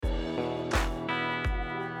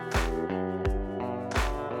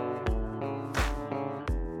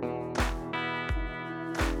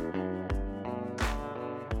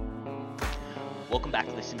Welcome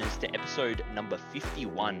back, listeners, to episode number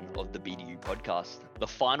 51 of the BDU podcast, the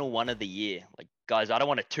final one of the year. Like, guys, I don't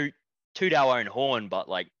want to toot our own horn, but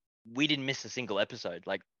like, we didn't miss a single episode.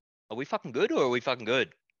 Like, are we fucking good or are we fucking good?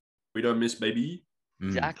 We don't miss, baby.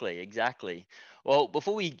 Exactly. Well,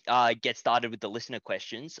 before we get started with the listener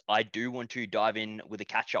questions, I do want to dive in with a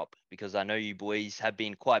catch up because I know you boys have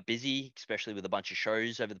been quite busy, especially with a bunch of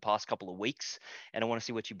shows over the past couple of weeks, and I want to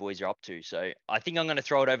see what you boys are up to. So I think I'm going to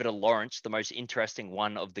throw it over to Lawrence, the most interesting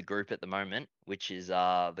one of the group at the moment, which is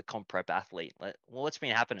the comp prep athlete. What's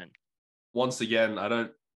been happening? Once again, I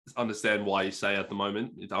don't understand why you say at the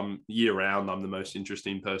moment. I'm year round. I'm the most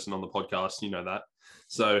interesting person on the podcast. You know that.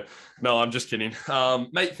 So, no, I'm just kidding.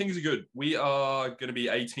 Mate, things are good. We are going to be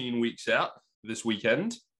 18 weeks out this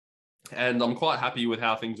weekend, and I'm quite happy with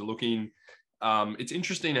how things are looking. It's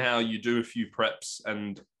interesting how you do a few preps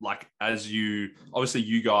and like obviously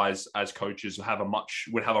you guys as coaches would have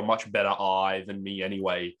a much better eye than me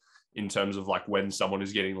anyway, in terms of like when someone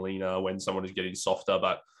is getting leaner, when someone is getting softer.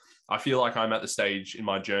 But I feel like I'm at the stage in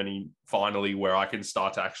my journey finally where I can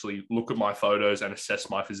start to actually look at my photos and assess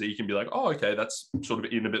my physique and be like, oh, okay, that's sort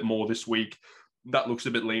of in a bit more this week. That looks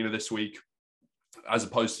a bit leaner this week, as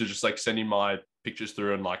opposed to just like sending my pictures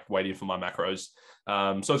through and like waiting for my macros.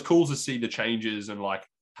 So it's cool to see the changes and like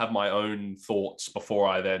have my own thoughts before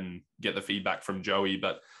I then get the feedback from Joey.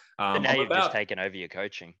 But now you've just taken over your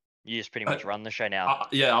coaching. You just pretty much run the show now.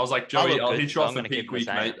 Yeah, I was like, Joey, I'll hit you off the peak week,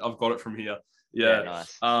 mate. I've got it from here. Yeah,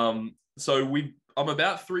 nice. So I'm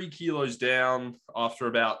about 3 kilos down after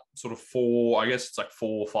about sort of 4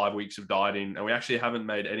 or 5 weeks of dieting, and we actually haven't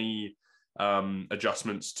made any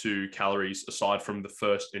adjustments to calories aside from the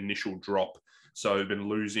first initial drop. So I've been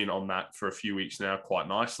losing on that for a few weeks now quite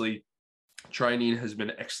nicely. Training has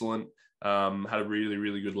been excellent. Had a really,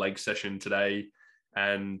 really good leg session today,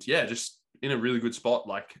 and yeah, just in a really good spot.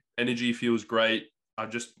 Like energy feels great.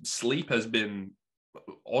 Sleep has been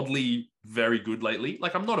oddly very good lately.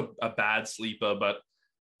 Like I'm not a bad sleeper, but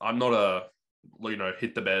I'm not a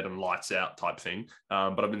hit the bed and lights out type thing.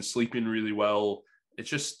 But I've been sleeping really well. It's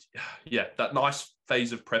just that nice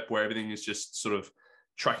phase of prep where everything is just sort of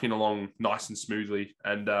tracking along nice and smoothly.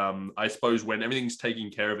 And I suppose when everything's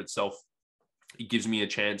taking care of itself, it gives me a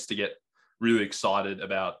chance to get really excited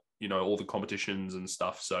about all the competitions and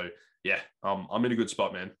stuff. So yeah, I'm in a good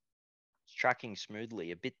spot, man. Tracking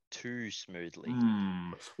smoothly, a bit too smoothly.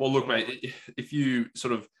 Well, look, mate, if you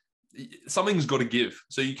something's got to give.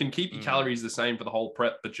 So you can keep your calories the same for the whole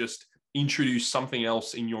prep, but just introduce something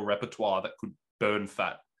else in your repertoire that could burn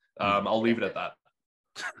fat. I'll leave it at that.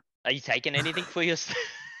 Are you taking anything for your?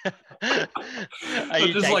 Are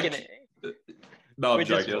you taking it? No, I'm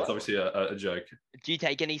joking. That's obviously a joke. Do you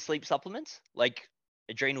take any sleep supplements, like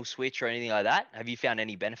Adrenal Switch or anything like that? Have you found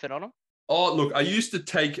any benefit on them? Oh, look, I used to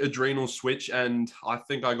take Adrenal Switch, and I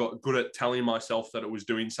think I got good at telling myself that it was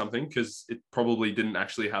doing something because it probably didn't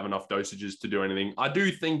actually have enough dosages to do anything. I do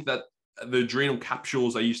think that the adrenal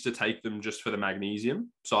capsules, I used to take them just for the magnesium.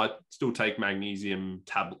 So I still take magnesium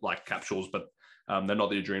capsules, but they're not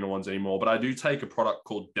the adrenal ones anymore. But I do take a product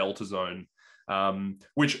called Delta Zone,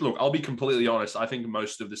 which, look, I'll be completely honest. I think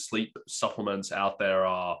most of the sleep supplements out there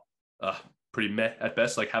are pretty meh at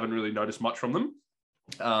best. Like, haven't really noticed much from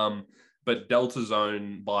them. But Delta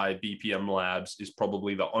Zone by BPM Labs is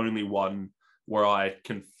probably the only one where I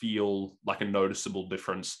can feel like a noticeable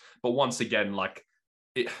difference. But once again, like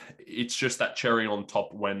it's just that cherry on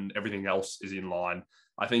top when everything else is in line.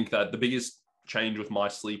 I think that the biggest change with my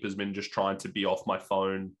sleep has been just trying to be off my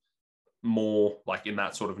phone more, like in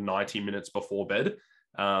that sort of 90 minutes before bed.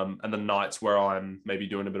 And the nights where I'm maybe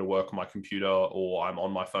doing a bit of work on my computer or I'm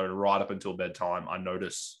on my phone right up until bedtime, I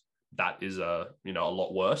notice that is a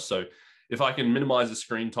lot worse. So if I can minimize the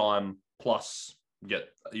screen time plus get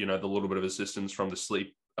the little bit of assistance from the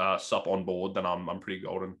sleep sup on board, then I'm pretty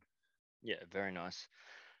golden. Yeah, very nice.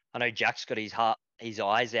 I know Jack's got his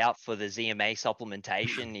eyes out for the ZMA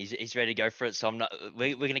supplementation. He's ready to go for it. So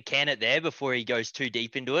we're going to can it there before he goes too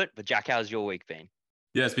deep into it. But Jack, how's your week been?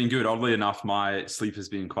 Yeah, it's been good. Oddly enough, my sleep has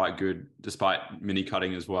been quite good despite mini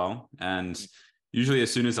cutting as well. And usually as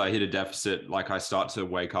soon as I hit a deficit, like I start to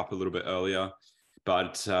wake up a little bit earlier.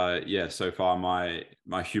 But so far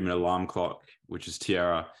my human alarm clock, which is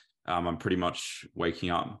Tierra, I'm pretty much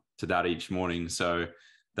waking up to that each morning. So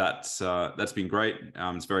that's been great.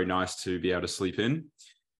 It's very nice to be able to sleep in.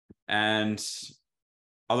 And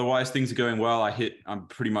otherwise, things are going well. I'm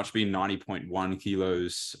pretty much been 90.1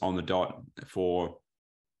 kilos on the dot for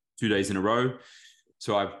 2 days in a row.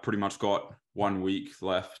 So I've pretty much got 1 week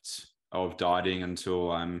left of dieting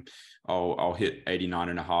until I'll hit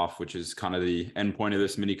 89.5, which is kind of the end point of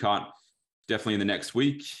this mini cut. definitely in the next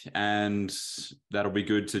week, and that'll be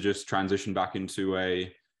good to just transition back into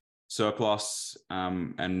a surplus.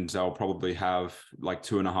 And I'll probably have like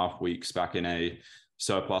 2.5 weeks back in a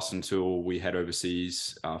surplus until we head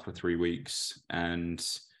overseas for 3 weeks. And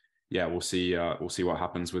yeah, we'll see what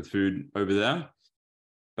happens with food over there.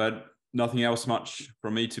 But nothing else much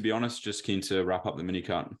from me, to be honest. Just keen to wrap up the mini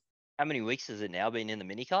cut. How many weeks has it now been in the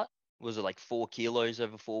mini cut? Was it like 4 kilos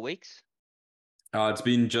over 4 weeks? It's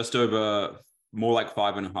been just over, more like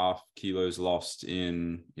 5.5 kilos lost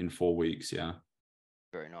in 4 weeks. Yeah.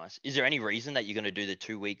 Very nice. Is there any reason that you're going to do the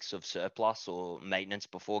 2 weeks of surplus or maintenance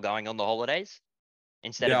before going on the holidays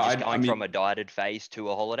instead of just going from a dieted phase to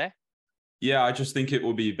a holiday? Yeah, I just think it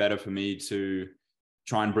will be better for me to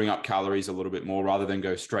try and bring up calories a little bit more rather than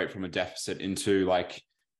go straight from a deficit into like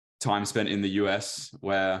time spent in the US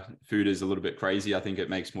where food is a little bit crazy. I think it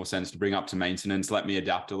makes more sense to bring up to maintenance, let me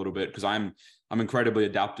adapt a little bit, because I'm incredibly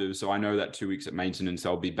adaptive. So I know that 2 weeks at maintenance,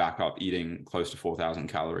 I'll be back up eating close to 4,000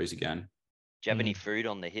 calories again. Do you have any food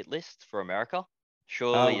on the hit list for America?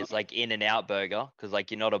 Surely it's like In-N-Out burger, because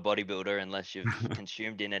like you're not a bodybuilder unless you've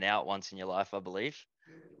consumed In-N-Out once in your life, I believe.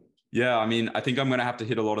 Yeah, I mean, I think I'm going to have to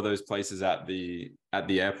hit a lot of those places at the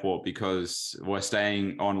airport, because we're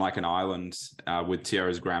staying on like an island with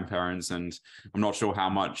Tiara's grandparents, and I'm not sure how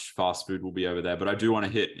much fast food will be over there, but I do want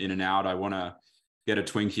to hit In-N-Out. I want to get a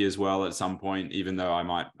Twinkie as well at some point, even though I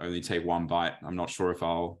might only take one bite. I'm not sure if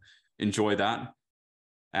I'll enjoy that.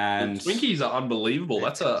 And Twinkies are unbelievable.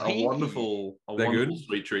 That's a wonderful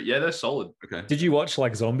sweet treat. Yeah, they're solid. Okay. Did you watch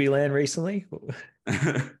like Zombieland recently?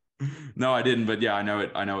 No, I didn't, but yeah, I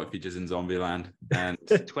know it features in Zombieland. And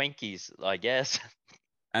Twinkies, I guess.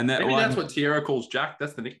 And maybe that's what Tiara calls Jack.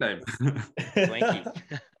 That's the nickname.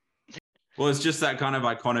 Twinkie. Well, it's just that kind of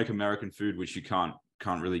iconic American food which you can't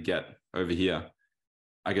really get over here.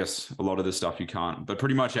 I guess a lot of the stuff you can't, but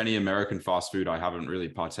pretty much any American fast food I haven't really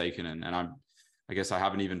partaken in, and I guess I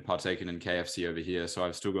haven't even partaken in KFC over here, so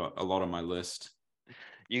I've still got a lot on my list.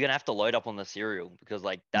 You're gonna have to load up on the cereal, because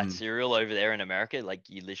like that cereal over there in America, like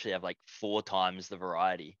you literally have like 4 times the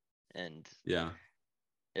variety. And yeah.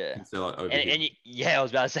 I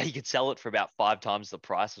was about to say you could sell it for about 5 times the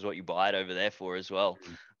price as what you buy it over there for as well.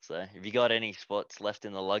 So if you got any spots left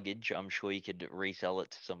in the luggage, I'm sure you could resell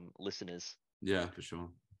it to some listeners. Yeah, for sure.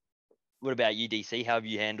 What about you, DC? How have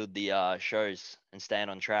you handled the shows and staying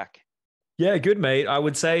on track? Yeah, good, mate. I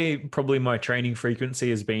would say probably my training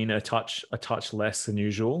frequency has been a touch less than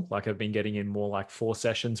usual. Like I've been getting in more like 4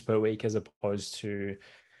 sessions per week as opposed to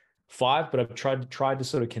 5, but I've tried to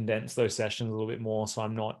sort of condense those sessions a little bit more, so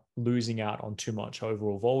I'm not losing out on too much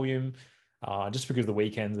overall volume. Just because the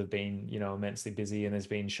weekends have been, immensely busy, and there's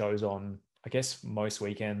been shows on, I guess, most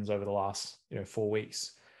weekends over the last, 4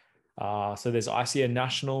 weeks. So there's ICN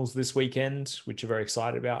Nationals this weekend, which we're very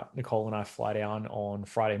excited about. Nicole and I fly down on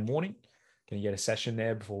Friday morning. Going to get a session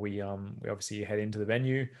there before we obviously head into the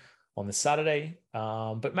venue on the Saturday.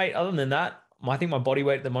 But mate, other than that, I think my body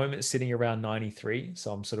weight at the moment is sitting around 93.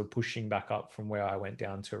 So I'm sort of pushing back up from where I went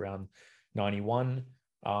down to around 91.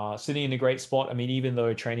 Sitting in a great spot. I mean, even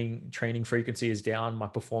though training frequency is down, my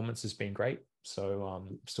performance has been great. So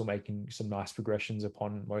still making some nice progressions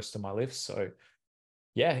upon most of my lifts. So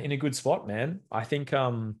yeah, in a good spot, man. I think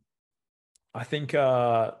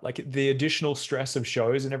like the additional stress of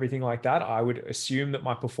shows and everything like that, I would assume that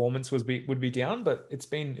my performance would be down, but it's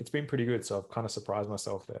been pretty good. So I've kind of surprised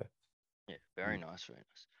myself there. Yeah, very nice, very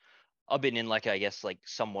nice. I've been in like, I guess, like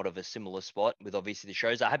somewhat of a similar spot with obviously the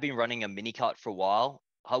shows. I have been running a mini cut for a while.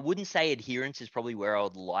 I wouldn't say adherence is probably where I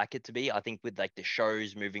would like it to be. I think with like the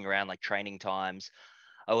shows moving around, like training times,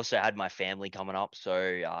 I also had my family coming up. So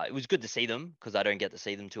it was good to see them, because I don't get to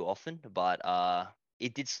see them too often, but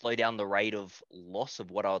it did slow down the rate of loss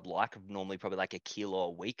of what I would like. Of normally probably like a kilo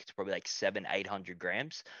a week to probably like 700-800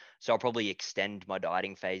 grams. So I'll probably extend my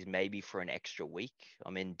dieting phase maybe for an extra week.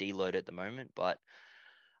 I'm in deload at the moment, but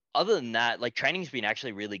other than that, like training's been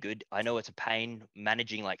actually really good. I know it's a pain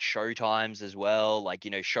managing like show times as well. Like,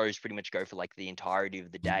 shows pretty much go for like the entirety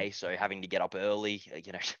of the day. So having to get up early,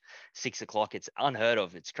 6 o'clock, it's unheard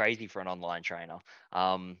of. It's crazy for an online trainer.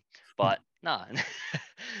 But nah.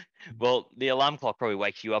 Well, the alarm clock probably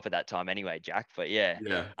wakes you up at that time anyway, Jack. But yeah.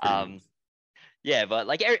 Yeah, but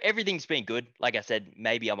like everything's been good. Like I said,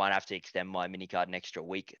 maybe I might have to extend my mini card an extra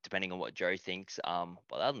week, depending on what Joe thinks.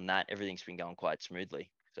 But other than that, everything's been going quite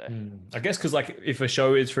smoothly. So I guess because like if a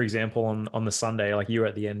show is, for example, on the Sunday, like you were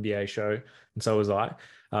at the NBA show and so was I,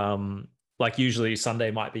 like usually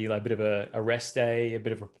Sunday might be like a bit of a rest day, a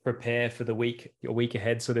bit of a prepare for the week, a week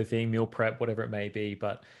ahead sort of thing, meal prep, whatever it may be.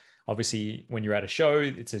 But obviously when you're at a show,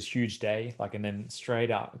 it's a huge day, like, and then straight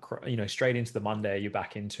into the Monday, you're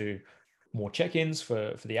back into more check-ins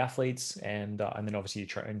for the athletes, and then obviously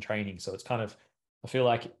training. So it's kind of, I feel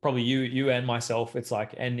like probably you and myself, it's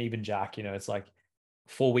like, and even Jack, it's like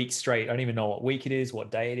 4 weeks straight. I don't even know what week it is,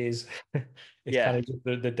 what day it is. It's Yeah. kind of just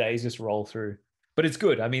the days just roll through. But it's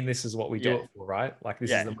good. I mean, this is what we do Yeah. it for, right? Like this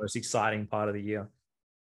Yeah. is the most exciting part of the year.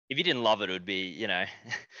 If you didn't love it, it would be,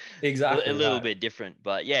 Exactly a little right. bit different.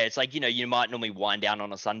 But yeah, it's like, you might normally wind down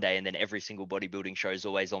on a Sunday, and then every single bodybuilding show is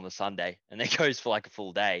always on the Sunday, and it goes for like a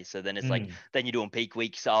full day. So then it's like, then you're doing peak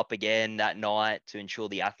weeks up again that night to ensure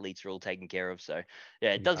the athletes are all taken care of. So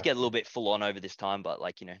yeah, it does get a little bit full on over this time, but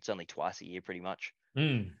like, it's only twice a year pretty much.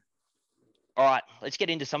 All right, let's get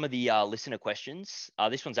into some of the listener questions.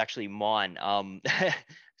 This one's actually mine.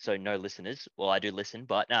 So no listeners. Well, I do listen,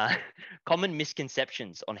 but common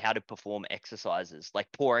misconceptions on how to perform exercises, like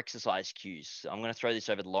poor exercise cues. I'm going to throw this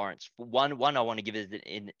over to Lawrence. One I want to give it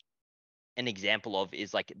an example of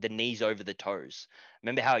is like the knees over the toes.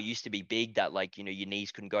 Remember how it used to be big that like, your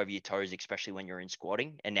knees couldn't go over your toes, especially when you're in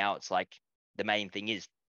squatting. And now it's like the main thing is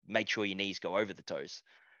make sure your knees go over the toes.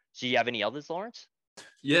 So you have any others, Lawrence?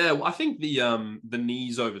 Yeah, well, I think the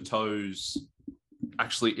knees over toes,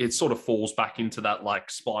 actually, it sort of falls back into that like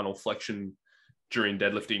spinal flexion during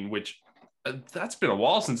deadlifting, which that's been a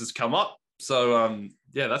while since it's come up. So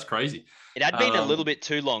yeah, that's crazy. It had been a little bit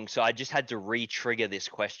too long, so I just had to re-trigger this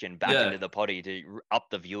question back into the potty to up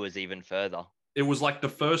the viewers even further. It was like the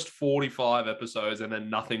first 45 episodes and then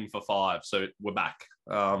nothing for 5. So we're back.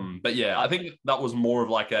 But yeah, I think that was more of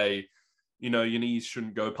like a, your knees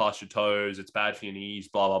shouldn't go past your toes. It's bad for your knees,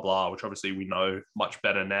 blah, blah, blah, which obviously we know much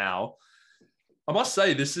better now. I must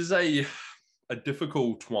say this is a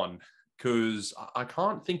difficult one because I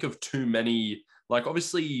can't think of too many. Like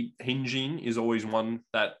obviously hinging is always one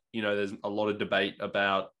that, there's a lot of debate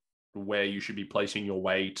about where you should be placing your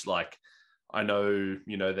weight. Like I know,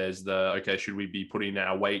 there's should we be putting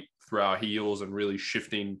our weight through our heels and really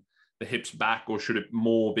shifting the hips back, or should it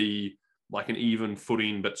more be like an even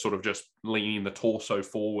footing, but sort of just leaning the torso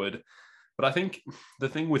forward? But I think the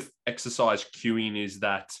thing with exercise cueing is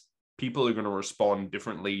that people are going to respond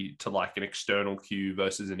differently to like an external cue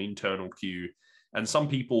versus an internal cue. And some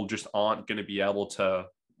people just aren't going to be able to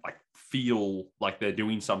like feel like they're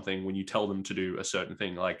doing something when you tell them to do a certain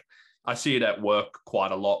thing. Like I see it at work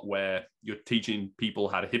quite a lot where you're teaching people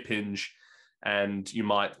how to hip hinge, and you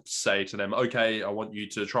might say to them, okay, I want you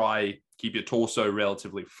to try keep your torso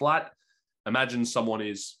relatively flat. Imagine someone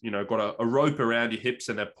is, got a rope around your hips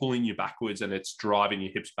and they're pulling you backwards and it's driving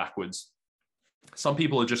your hips backwards. Some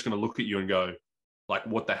people are just going to look at you and go, like,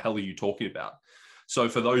 what the hell are you talking about? So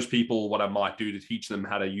for those people, what I might do to teach them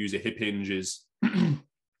how to use a hip hinge is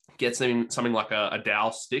get something like a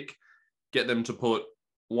dowel stick, get them to put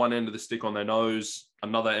one end of the stick on their nose,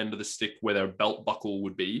 another end of the stick where their belt buckle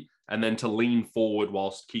would be, and then to lean forward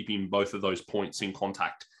whilst keeping both of those points in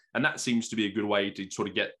contact. And that seems to be a good way to sort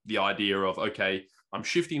of get the idea of, okay, I'm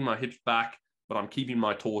shifting my hips back, but I'm keeping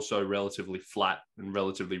my torso relatively flat and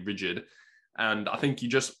relatively rigid. And I think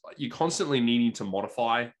you're constantly needing to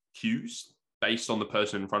modify cues based on the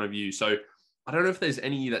person in front of you. So I don't know if there's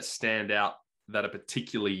any that stand out that are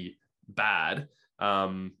particularly bad,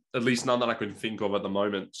 at least none that I can think of at the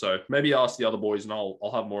moment. So maybe ask the other boys and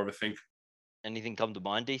I'll have more of a think. Anything come to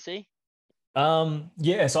mind, DC?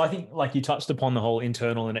 Yeah, so I think like you touched upon the whole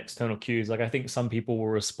internal and external cues. Like I think some people will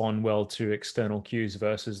respond well to external cues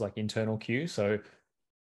versus like internal cues. So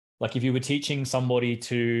like if you were teaching somebody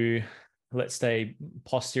to, let's say,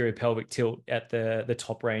 posterior pelvic tilt at the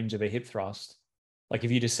top range of a hip thrust, like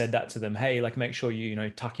if you just said that to them, hey, like make sure you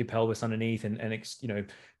tuck your pelvis underneath and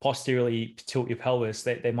posteriorly tilt your pelvis,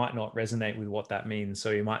 they might not resonate with what that means.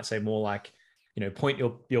 So you might say more like, point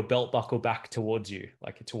your belt buckle back towards you,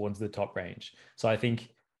 like towards the top range. So I think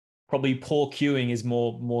probably poor cueing is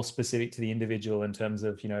more specific to the individual in terms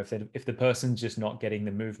of, if the person's just not getting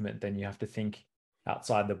the movement, then you have to think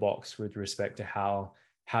outside the box with respect to how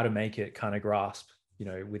to make it kind of grasp,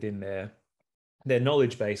 within their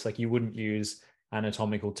knowledge base. Like you wouldn't use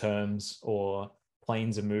anatomical terms or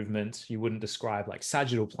planes of movement. You wouldn't describe like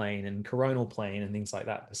sagittal plane and coronal plane and things like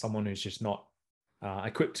that to someone who's just not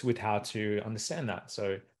equipped with how to understand that.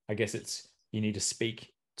 So I guess you need to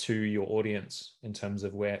speak to your audience in terms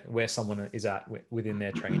of where someone is at within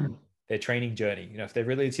their training journey. If they're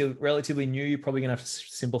relatively new, you're probably going to have to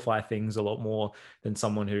simplify things a lot more than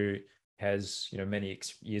someone who has many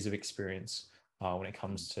years of experience when it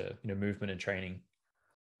comes to movement and training.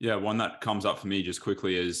 Yeah, one that comes up for me just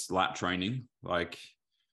quickly is lat training. Like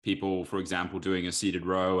people, for example, doing a seated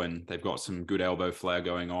row and they've got some good elbow flare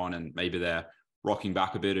going on and maybe they're rocking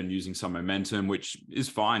back a bit and using some momentum, which is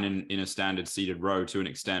fine in a standard seated row to an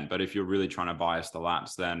extent. But if you're really trying to bias the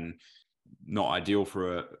lats, then not ideal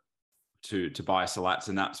for to bias the lats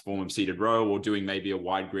in that form of seated row, or doing maybe a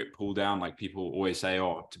wide grip pull down. Like people always say,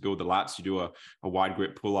 oh, to build the lats, you do a wide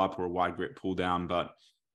grip pull up or a wide grip pull down. But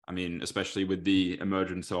I mean, especially with the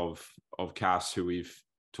emergence of Cass, who we've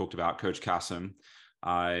talked about, Coach Kassem,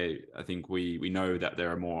 I think we know that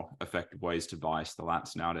there are more effective ways to bias the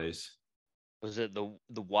lats nowadays. Was it the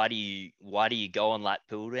why do you go on lat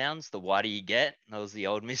pull downs? The wider you get? That was the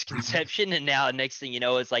old misconception. And now next thing you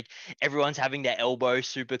know, it's like everyone's having their elbow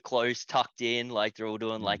super close, tucked in, like they're all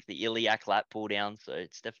doing like the iliac lat pull down. So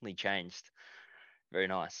it's definitely changed. Very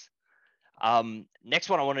nice. Next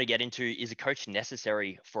one I wanted to get into, is a coach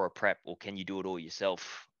necessary for a prep, or can you do it all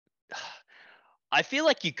yourself? I feel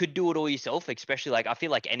like you could do it all yourself, especially like I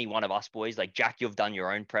feel like any one of us boys, like Jack, you've done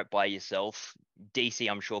your own prep by yourself. DC,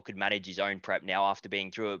 I'm sure, could manage his own prep now after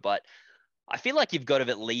being through it. But I feel like you've got to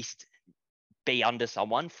at least be under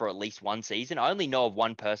someone for at least one season. I only know of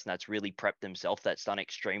one person that's really prepped themselves that's done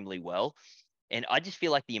extremely well. And I just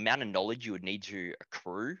feel like the amount of knowledge you would need to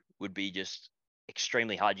accrue would be just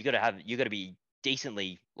extremely hard. You got to be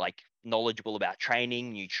decently like knowledgeable about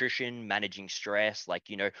training, nutrition, managing stress, like,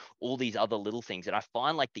 you know, all these other little things. And I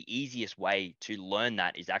find like the easiest way to learn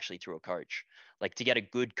that is actually through a coach. Like to get a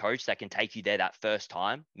good coach that can take you there that first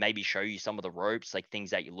time, maybe show you some of the ropes, like things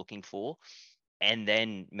that you're looking for. And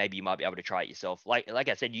then maybe you might be able to try it yourself. Like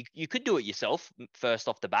I said, you could do it yourself first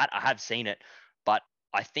off the bat. I have seen it, but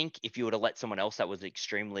I think if you were to let someone else that was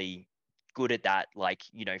extremely good at that, like,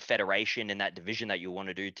 you know, federation and that division that you want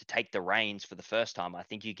to do, to take the reins for the first time, I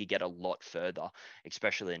think you could get a lot further,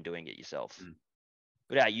 especially in doing it yourself.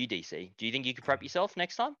 What about you, DC? Do you think you could prep yourself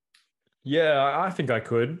next time? Yeah, I think I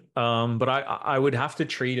could. But I would have to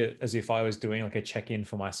treat it as if I was doing like a check-in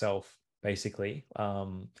for myself, basically.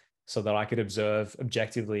 So that I could observe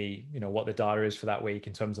objectively, you know, what the data is for that week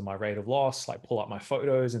in terms of my rate of loss, like pull up my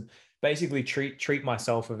photos and basically treat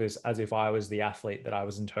myself as if I was the athlete that I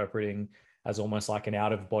was interpreting as almost like an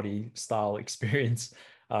out of body style experience.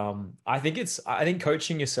 I think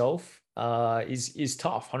coaching yourself is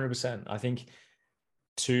tough, 100%. I think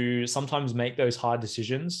to sometimes make those hard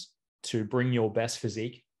decisions to bring your best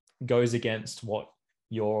physique goes against what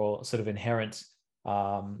your sort of inherent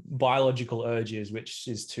biological urges, which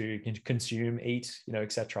is to consume, eat, you know,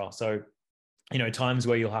 etc. So, you know, times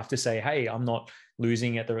where you'll have to say, hey, I'm not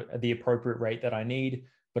losing at the appropriate rate that I need,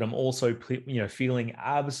 but I'm also, you know, feeling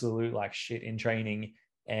absolute like shit in training,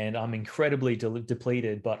 and I'm incredibly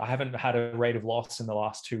depleted, but I haven't had a rate of loss in the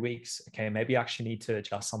last 2 weeks. Okay, maybe I actually need to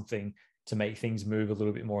adjust something to make things move a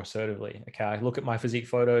little bit more assertively. Okay, I look at my physique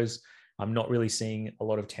photos. I'm not really seeing a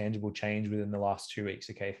lot of tangible change within the last 2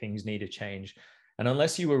 weeks. Okay, things need to change. And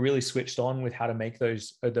unless you were really switched on with how to make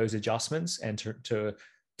those adjustments and to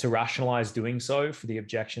rationalize doing so for the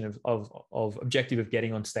objective of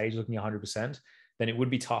getting on stage looking 100%, then it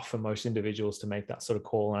would be tough for most individuals to make that sort of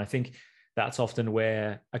call. And I think that's often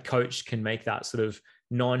where a coach can make that sort of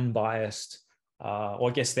non-biased, or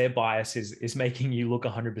I guess their bias is making you look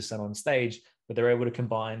 100% on stage, but they're able to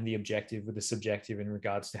combine the objective with the subjective in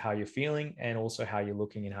regards to how you're feeling and also how you're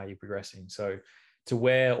looking and how you're progressing. So to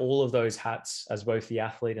wear all of those hats as both the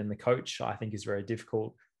athlete and the coach, I think is very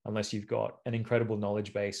difficult unless you've got an incredible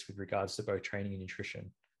knowledge base with regards to both training and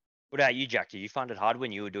nutrition. What about you, Jack? Did you find it hard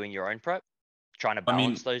when you were doing your own prep, trying to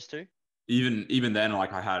balance those two? Even then,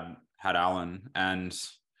 like I had Alan, and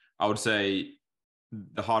I would say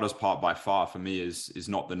the hardest part by far for me is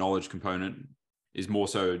not the knowledge component, is more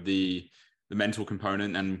so the mental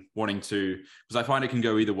component and wanting to, because I find it can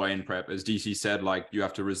go either way in prep. As DC said, like you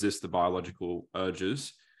have to resist the biological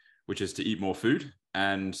urges, which is to eat more food.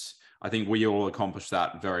 And I think we all accomplish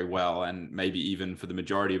that very well. And maybe even for the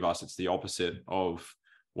majority of us, it's the opposite of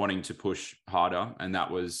wanting to push harder. And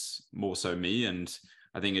that was more so me. And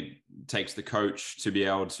I think it takes the coach to be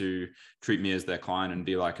able to treat me as their client and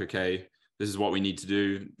be like, okay, this is what we need to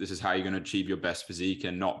do. This is how you're going to achieve your best physique,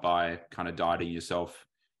 and not by kind of dieting yourself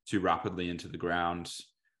too rapidly into the ground.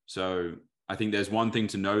 So I think there's one thing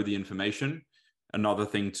to know the information, another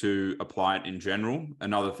thing to apply it in general,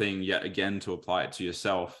 another thing yet again to apply it to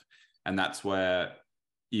yourself. And that's where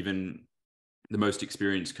even the most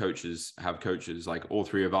experienced coaches have coaches. Like all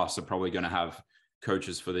three of us are probably going to have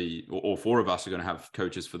coaches for all four of us are going to have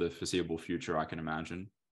coaches for the foreseeable future, I can imagine.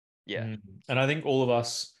 Yeah. And I think all of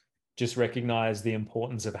us just recognize the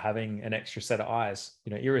importance of having an extra set of eyes,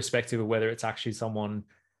 you know, irrespective of whether it's actually someone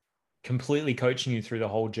completely coaching you through the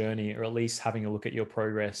whole journey, or at least having a look at your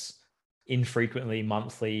progress infrequently,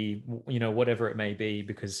 monthly, you know, whatever it may be,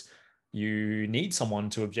 because you need someone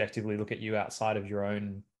to objectively look at you outside of your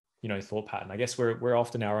own, you know, thought pattern. I guess we're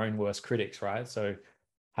often our own worst critics, right? So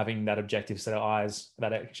having that objective set of eyes,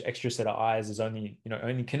 that extra set of eyes is only,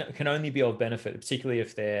 can only be of benefit, particularly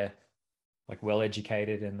if they're like well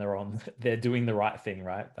educated and they're doing the right thing,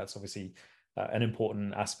 right? That's obviously an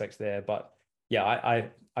important aspect there. But yeah,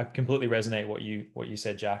 I completely resonate what you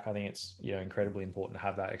said, Jack. I think it's incredibly important to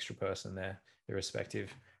have that extra person there,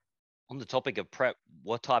 irrespective. On the topic of prep,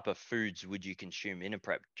 what type of foods would you consume in a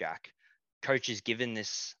prep, Jack? Coach has given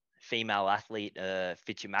this female athlete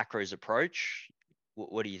fit your macros approach.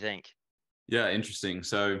 What do you think? Yeah, interesting.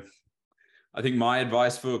 So I think my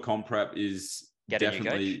advice for comp prep is Get a new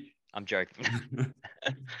coach? I'm joking.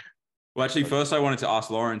 Well, actually, first I wanted to ask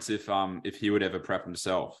Lawrence if he would ever prep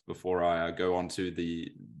himself before I go on to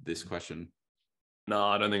this question. No,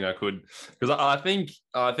 I don't think I could, because I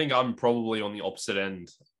think I'm probably on the opposite end.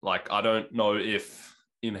 Like, I don't know if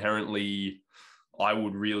inherently I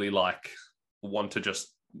would really want to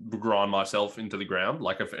just grind myself into the ground.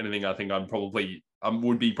 Like, if anything, I think I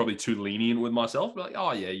would be probably too lenient with myself. Like,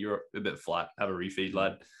 oh yeah, you're a bit flat. Have a refeed,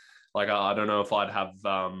 lad. Like, I don't know if I'd have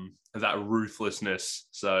that ruthlessness.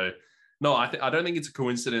 So no, I don't think it's a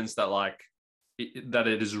coincidence that that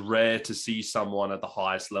it is rare to see someone at the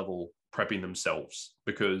highest level prepping themselves,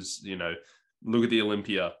 because, look at the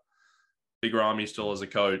Olympia, Big Ramy still as a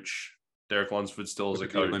coach, Derek Lunsford still as a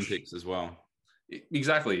coach. Olympics as well.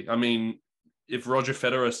 Exactly. I mean, if Roger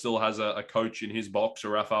Federer still has a coach in his box, or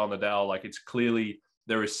Rafael Nadal, it's clearly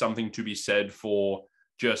there is something to be said for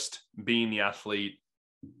just being the athlete,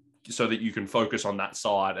 so that you can focus on that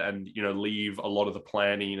side and, leave a lot of the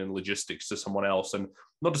planning and logistics to someone else. And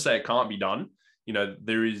not to say it can't be done.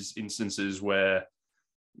 There is instances where,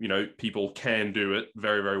 people can do it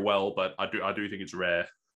very, very well, but I do think it's rare.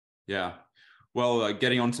 Yeah. Well,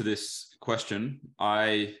 getting onto this question,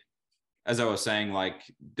 as I was saying,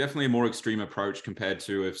 definitely a more extreme approach compared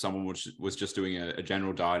to if someone was just doing a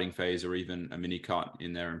general dieting phase or even a mini cut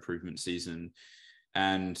in their improvement season.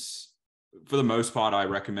 And for the most part, I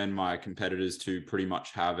recommend my competitors to pretty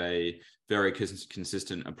much have a very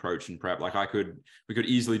consistent approach in prep. We could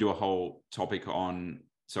easily do a whole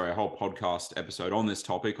podcast episode on this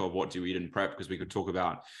topic of what do you eat in prep, because we could talk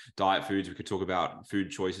about diet foods, we could talk about food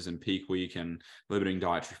choices in peak week and limiting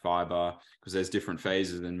dietary fiber, because there's different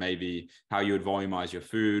phases, and maybe how you would volumize your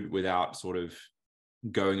food without sort of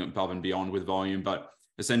going above and beyond with volume. But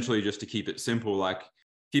essentially, just to keep it simple,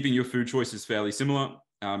 keeping your food choices fairly similar,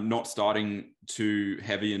 not starting too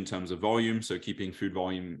heavy in terms of volume, so keeping food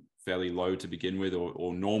volume fairly low to begin with,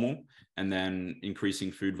 or normal, and then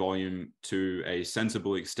increasing food volume to a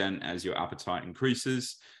sensible extent as your appetite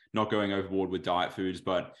increases, not going overboard with diet foods.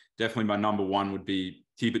 But definitely my number one would be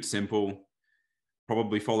keep it simple,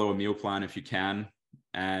 probably follow a meal plan if you can.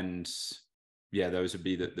 And yeah, those would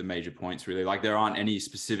be the major points, really. There aren't any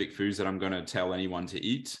specific foods that I'm going to tell anyone to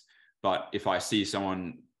eat, but if I see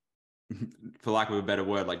someone, for lack of a better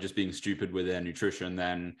word, just being stupid with their nutrition,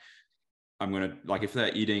 then I'm going to, if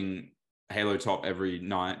they're eating Halo Top every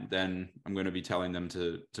night, then I'm going to be telling them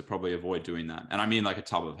to probably avoid doing that. And I mean a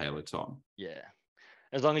tub of Halo Top. Yeah.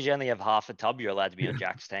 As long as you only have half a tub, you're allowed to be on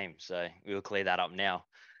Jack's team. So we'll clear that up now.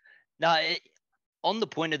 Now, on the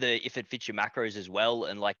point of if it fits your macros as well,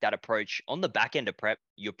 and that approach on the back end of prep,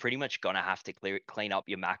 you're pretty much going to have to clean up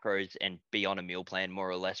your macros and be on a meal plan more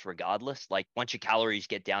or less regardless. Once your calories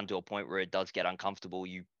get down to a point where it does get uncomfortable,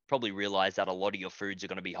 you probably realize that a lot of your foods are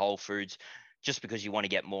going to be whole foods, just because you want to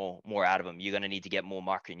get more out of them. You're going to need to get more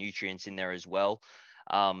micronutrients in there as well.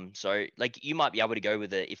 So you might be able to go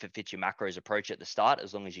with if it fits your macros approach at the start,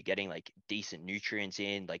 as long as you're getting decent nutrients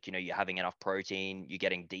in, you're having enough protein, you're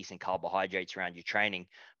getting decent carbohydrates around your training.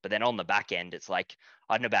 But then on the back end, it's I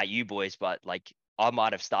don't know about you boys, but I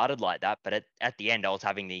might have started like that, but at the end I was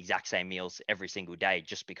having the exact same meals every single day,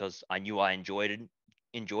 just because I knew I enjoyed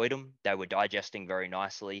them. They were digesting very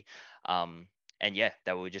nicely. And yeah,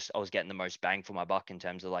 I was getting the most bang for my buck in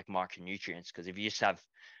terms of micronutrients. Because if you just have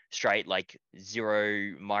straight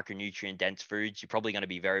zero micronutrient dense foods, you're probably going to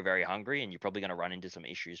be very, very hungry, and you're probably going to run into some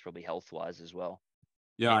issues, probably health wise as well.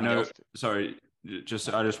 Yeah, I know. Sorry, I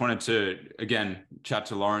just wanted to again chat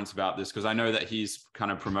to Lawrence about this, because I know that he's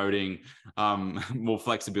kind of promoting more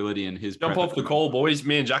flexibility in his. Jump off the call, boys.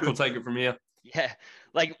 Me and Jack will take it from here. Yeah,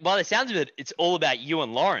 by the sounds of it, it's all about you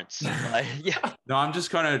and Lawrence. Yeah. No, I'm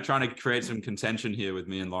just kind of trying to create some contention here with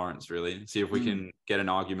me and Lawrence, really. See if we can get an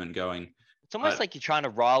argument going. It's almost like you're trying to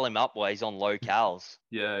rile him up while he's on low cals.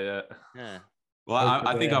 Yeah. Well,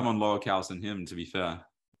 I think I'm on lower cals than him, to be fair.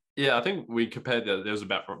 Yeah, I think we compared that. There was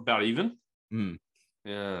about even. Mm.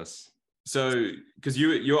 Yes. So, because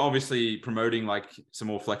you're obviously promoting some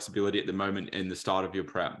more flexibility at the moment in the start of your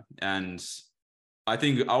prep, and I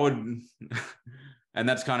think I would And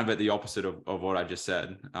that's kind of at the opposite of what I just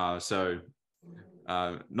said.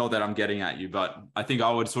 Not that I'm getting at you, but I think I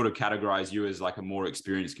would sort of categorize you as like a more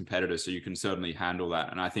experienced competitor. So you can certainly handle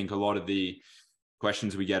that. And I think a lot of the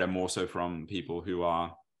questions we get are more so from people who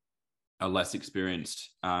are less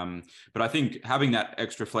experienced. But I think having that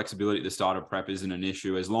extra flexibility at the start of prep isn't an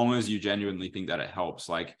issue as long as you genuinely think that it helps.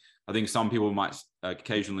 Like, I think some people might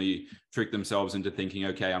occasionally trick themselves into thinking,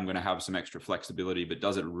 okay, I'm going to have some extra flexibility, but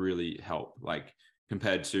does it really help? Like,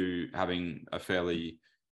 compared to having a fairly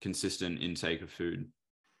consistent intake of food.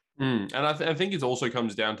 And I think it also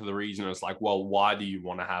comes down to the reason. It's like, well, why do you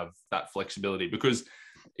want to have that flexibility? Because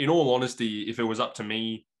in all honesty, if it was up to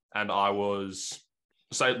me and I was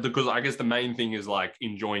because I guess the main thing is like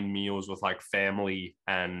enjoying meals with like family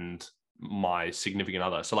and my significant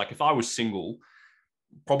other. So like if I was single,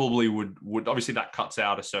 probably would obviously that cuts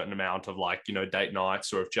out a certain amount of like, you know, date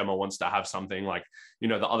nights, or if Gemma wants to have something like, you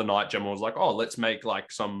know, the other night Gemma was like, oh, let's make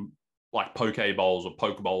like some like poke bowls or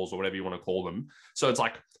poke bowls or whatever you want to call them. So it's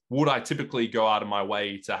like, would I typically go out of my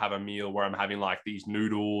way to have a meal where I'm having like these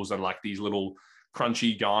noodles and like these little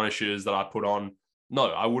crunchy garnishes that I put on? No,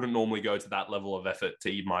 I wouldn't normally go to that level of effort to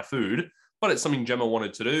eat my food, but it's something Gemma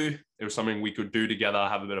wanted to do. It was something we could do together,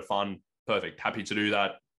 have a bit of fun. Perfect. Happy to do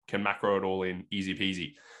that. Can macro it all in, easy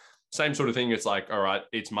peasy. Same sort of thing. It's like, all right,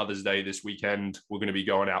 it's Mother's Day this weekend. We're going to be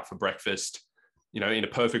going out for breakfast. You know, in a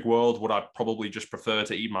perfect world, would I probably just prefer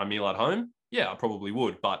to eat my meal at home? Yeah, I probably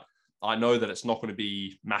would. But I know that it's not going to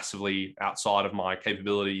be massively outside of my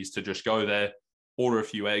capabilities to just go there, order a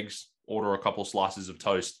few eggs, order a couple slices of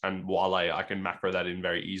toast, and voila, I can macro that in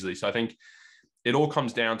very easily. So I think it all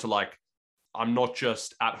comes down to like, I'm not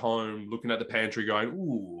just at home looking at the pantry going,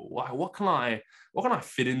 ooh, what can I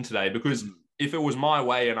fit in today? Because if it was my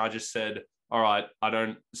way and I just said, all right, I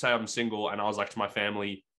don't say I'm single and I was like to my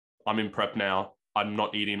family, I'm in prep now, I'm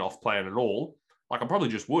not eating off plan at all, like I probably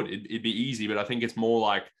just would. It'd be easy. But I think it's more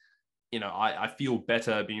like, you know, I feel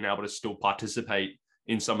better being able to still participate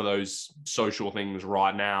in some of those social things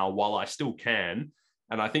right now while I still can.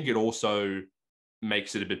 And I think it also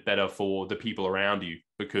makes it a bit better for the people around you,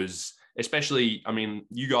 because especially, I mean,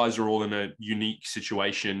 you guys are all in a unique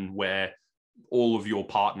situation where all of your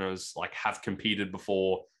partners like have competed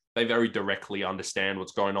before. They very directly understand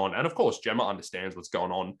what's going on. And of course, Gemma understands what's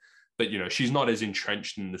going on, but you know, she's not as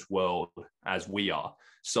entrenched in this world as we are.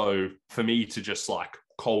 So for me to just like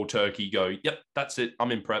cold turkey go, yep, that's it,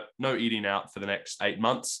 I'm in prep, no eating out for the next 8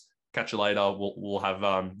 months, catch you later, we'll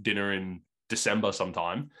have dinner in December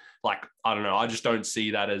sometime. Like, I don't know, I just don't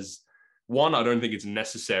see that as, one, I don't think it's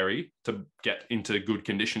necessary to get into good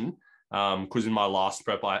condition, because in my last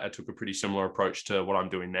prep, I took a pretty similar approach to what I'm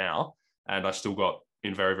doing now, and I still got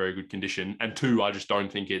in very, very good condition. And two, I just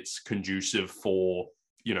don't think it's conducive for,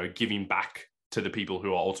 you know, giving back to the people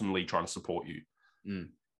who are ultimately trying to support you.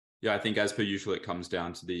 Yeah, I think as per usual, it comes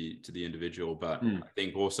down to the individual. But I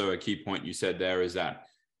think also a key point you said there is that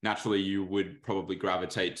naturally you would probably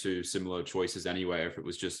gravitate to similar choices anyway if it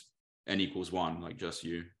was just n=1, like just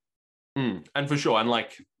you. And for sure. And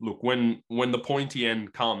like, look, when the pointy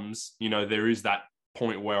end comes, you know, there is that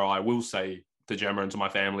point where I will say to Gemma and to my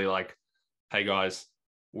family, like, hey guys,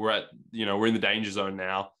 we're in the danger zone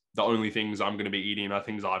now. The only things I'm going to be eating are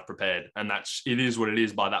things I've prepared. And it is what it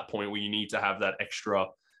is by that point, where you need to have that extra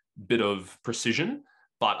bit of precision.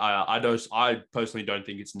 But I personally don't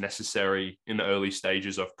think it's necessary in the early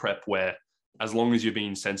stages of prep, where as long as you're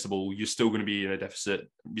being sensible, you're still going to be in a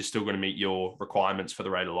deficit. You're still going to meet your requirements for the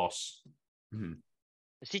rate of loss. The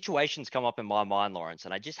situations come up in my mind, Lawrence,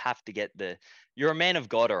 and I just have to get you're a man of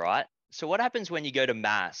God, all right? So what happens when you go to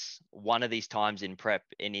mass one of these times in prep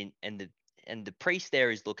and the priest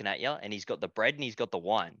there is looking at you and he's got the bread and he's got the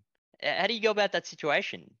wine? How do you go about that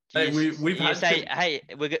situation? Hey, give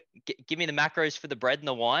me the macros for the bread and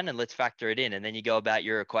the wine and let's factor it in, and then you go about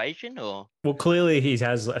your equation? Or well, clearly he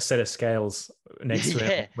has a set of scales next to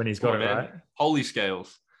him when he's got it, man. Right? Holy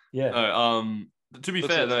scales. Yeah. No, to be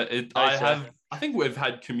fair, I think we've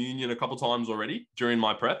had communion a couple times already during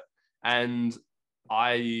my prep, and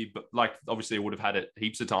I obviously would have had it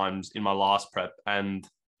heaps of times in my last prep, and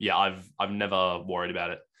yeah, I've never worried about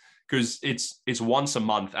it, because it's once a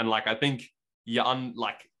month, and like I think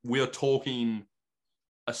we're talking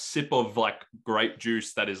a sip of like grape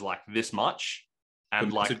juice that is like this much,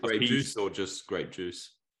 and like grape juice or just grape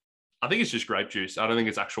juice. I think it's just grape juice. I don't think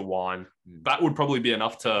it's actual wine. That would probably be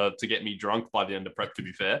enough to get me drunk by the end of prep, to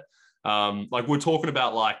be fair. Like we're talking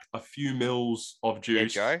about like a few mils of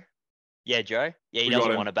juice. Joe. Yeah, he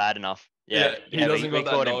doesn't want it bad enough. Yeah, he doesn't got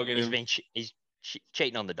that dog in him. He's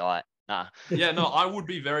cheating on the diet. Nah. Yeah, no, I would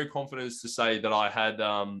be very confident to say that I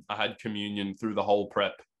had communion through the whole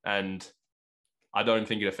prep, and I don't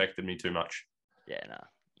think it affected me too much. Yeah, no,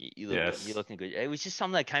 Yes. you're looking good. It was just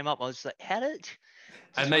something that came up. I was like, how did? Just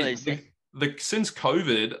And one of those things. since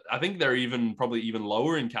COVID, I think they're probably even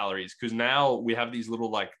lower in calories, because now we have these little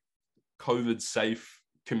like COVID safe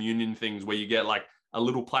communion things where you get like a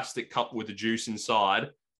little plastic cup with the juice inside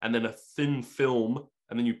and then a thin film,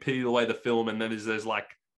 and then you peel away the film, and then there's like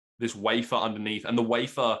this wafer underneath, and the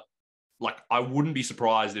wafer, like, I wouldn't be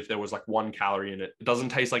surprised if there was like 1 calorie in it. It doesn't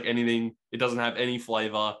taste like anything. It doesn't have any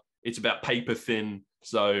flavor. It's about paper thin.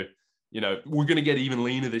 So, we're going to get even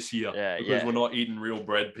leaner this year because we're not eating real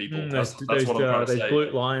bread, people. That's what I'm trying to say. Those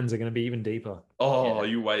blue lines are going to be even deeper. Oh,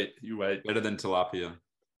 you wait. Better than tilapia.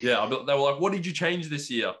 Yeah, they were like, what did you change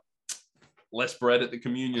this year? Less bread at the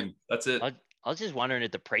communion. That's it. I was just wondering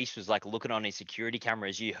if the priest was like looking on his security camera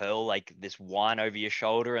as you hurl like this wine over your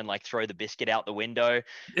shoulder and like throw the biscuit out the window.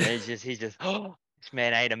 And he's just, oh, this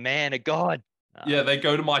man ain't a man of God. Yeah, they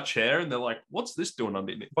go to my chair and they're like, what's this doing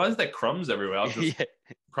underneath? Why is there crumbs everywhere? I've just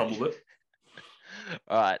crumbled it.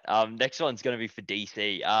 All right. Next one's going to be for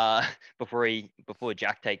DC. Before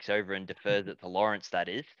Jack takes over and defers it to Lawrence, that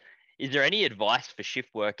is. Is there any advice for shift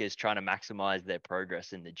workers trying to maximize their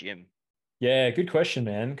progress in the gym? Yeah, good question,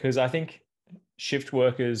 man. Because I think shift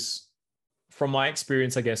workers, from my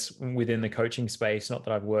experience, I guess, within the coaching space, not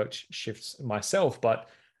that I've worked shifts myself, but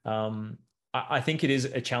I think it is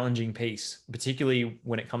a challenging piece, particularly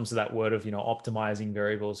when it comes to that word of, optimizing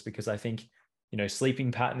variables, because I think,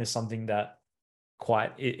 sleeping pattern is something that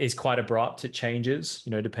is quite abrupt. It changes,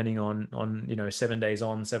 depending on 7 days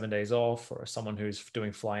on, 7 days off, or someone who's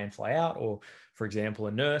doing fly in, fly out, or for example,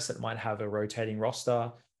 a nurse that might have a rotating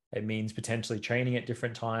roster. It means potentially training at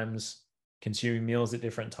different times, consuming meals at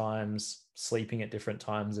different times, sleeping at different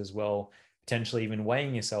times as well, potentially even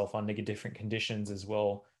weighing yourself under different conditions as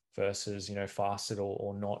well versus, fasted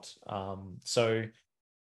or not. So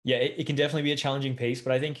yeah, it can definitely be a challenging piece,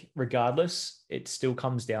 but I think regardless, it still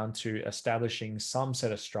comes down to establishing some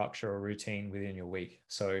set of structure or routine within your week.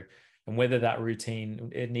 So, and whether that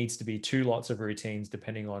routine, it needs to be 2 lots of routines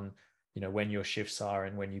depending on, when your shifts are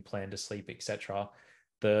and when you plan to sleep, etc.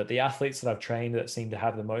 The athletes that I've trained that seem to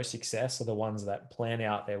have the most success are the ones that plan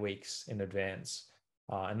out their weeks in advance.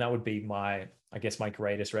 And that would be my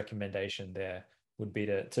greatest recommendation there would be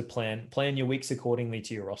to plan your weeks accordingly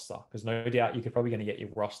to your roster, because no doubt you're probably going to get your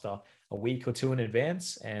roster a week or 2 in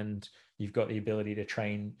advance, and you've got the ability to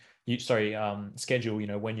schedule,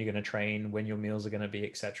 when you're going to train, when your meals are going to be,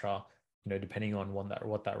 etc. Depending on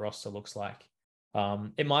what that roster looks like.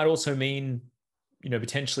 It might also mean,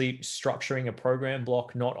 potentially structuring a program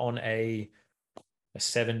block, not on a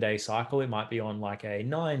 7-day cycle. It might be on like a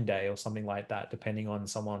 9-day or something like that, depending on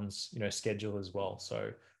someone's, schedule as well.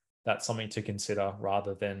 So that's something to consider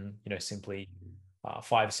rather than, simply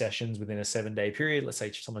 5 sessions within a 7-day period. Let's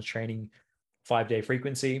say someone's training 5-day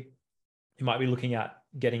frequency. You might be looking at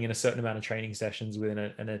getting in a certain amount of training sessions within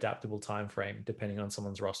an adaptable time frame, depending on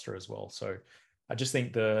someone's roster as well. So I just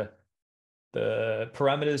think the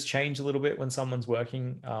parameters change a little bit when someone's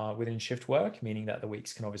working within shift work, meaning that the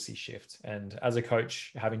weeks can obviously shift. And as a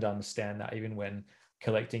coach, having to understand that even when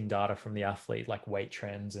collecting data from the athlete, like weight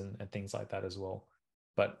trends and things like that as well.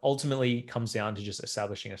 But ultimately it comes down to just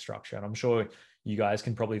establishing a structure. And I'm sure you guys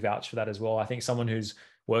can probably vouch for that as well. I think someone who's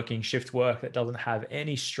working shift work that doesn't have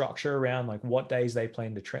any structure around like what days they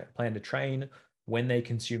plan to train, when they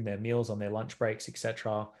consume their meals on their lunch breaks,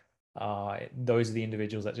 etc. Those are the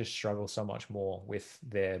individuals that just struggle so much more with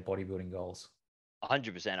their bodybuilding goals.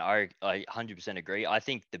 100%. I 100% agree. I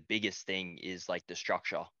think the biggest thing is like the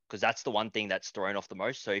structure, because that's the one thing that's thrown off the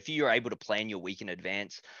most. So if you're able to plan your week in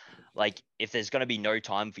advance, like if there's going to be no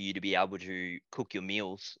time for you to be able to cook your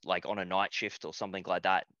meals like on a night shift or something like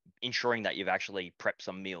that, ensuring that you've actually prepped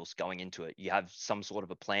some meals going into it, you have some sort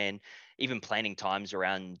of a plan, even planning times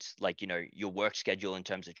around like, your work schedule in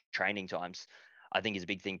terms of training times, I think is a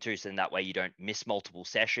big thing too. So then that way you don't miss multiple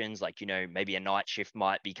sessions. Like, maybe a night shift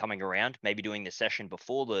might be coming around, maybe doing the session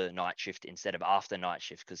before the night shift instead of after night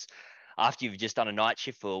shift. Because after you've just done a night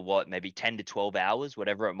shift for maybe 10 to 12 hours,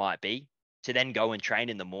 whatever it might be, to then go and train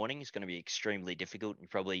in the morning is going to be extremely difficult. And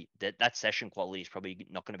probably that session quality is probably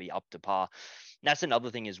not going to be up to par. And that's another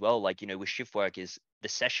thing as well. Like, with shift work is the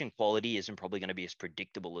session quality isn't probably going to be as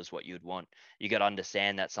predictable as what you'd want. You got to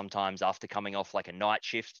understand that sometimes after coming off like a night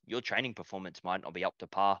shift, your training performance might not be up to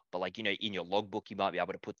par, but like, in your logbook, you might be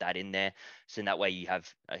able to put that in there. So in that way you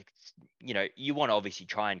have, you want to obviously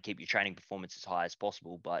try and keep your training performance as high as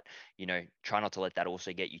possible, but, try not to let that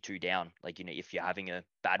also get you too down. Like, if you're having a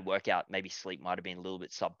bad workout, maybe sleep might have been a little bit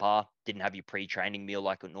subpar, didn't have your pre-training meal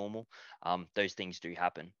like a normal. Those things do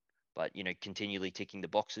happen. But continually ticking the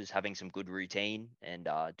boxes, having some good routine, and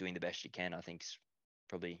doing the best you can, I think is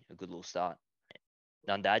probably a good little start.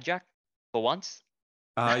 None dad, Jack, for once.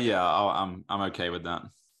 Yeah, I'm okay with that.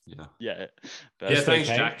 Yeah. Yeah. Yeah, But, thanks,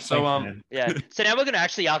 okay. Jack. So Thanks, man. yeah. So now we're gonna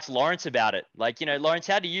actually ask Lawrence about it. Like, Lawrence,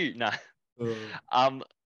 how do you? No.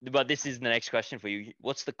 But this is the next question for you.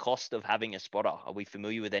 What's the cost of having a spotter? Are we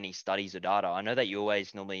familiar with any studies or data? I know that you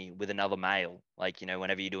always normally with another male, like,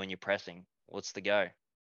 whenever you're doing your pressing, what's the go?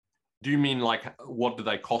 do you mean like what do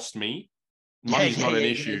they cost me? Yeah, Money's yeah, not an yeah,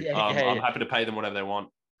 issue. yeah, yeah, I'm yeah. happy to pay them whatever they want.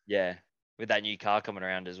 Yeah. With that new car coming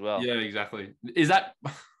around as well. Yeah, exactly. Is that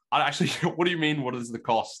I actually what do you mean? What is the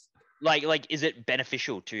cost? Like, is it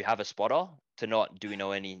beneficial to have a spotter to not do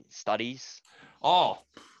any studies? Oh,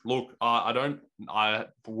 look, I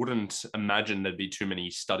wouldn't imagine there'd be too many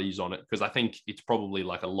studies on it because I think it's probably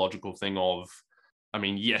like a logical thing of, I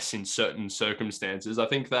mean, yes, in certain circumstances. I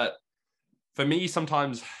think that for me,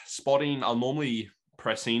 sometimes spotting, I'll normally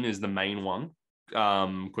pressing is the main one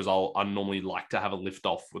because I normally like to have a lift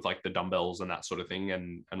off with like the dumbbells and that sort of thing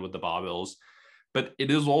and with the barbells. But it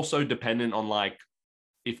is also dependent on like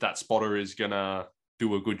if that spotter is gonna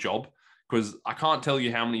do a good job. Because I can't tell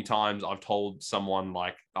you how many times I've told someone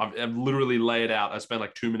like I've literally laid out. I spent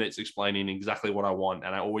like 2 minutes explaining exactly what I want,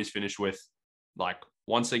 and I always finish with like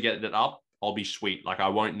once they get it up, I'll be sweet. Like I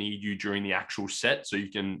won't need you during the actual set, so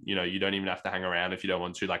you can you don't even have to hang around if you don't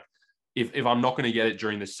want to. Like if I'm not going to get it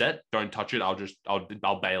during the set, don't touch it.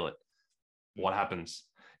 I'll bail it. What happens?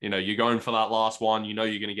 You're going for that last one. You're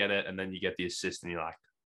going to get it, and then you get the assist, and you're like,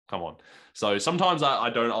 come on. So sometimes I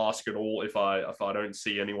don't ask at all if I don't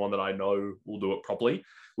see anyone that I know will do it properly,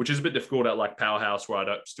 which is a bit difficult at like Powerhouse where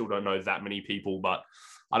I still don't know that many people, but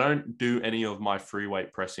I don't do any of my free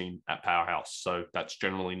weight pressing at Powerhouse. So that's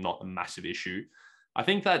generally not a massive issue. I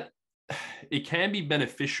think that it can be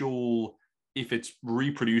beneficial if it's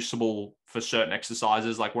reproducible for certain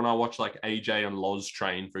exercises. Like when I watch like AJ and Loz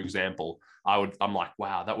train, for example, I'm like,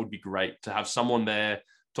 wow, that would be great to have someone there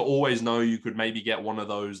to always know you could maybe get one of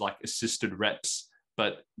those like assisted reps,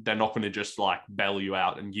 but they're not going to just like bail you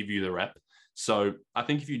out and give you the rep. So I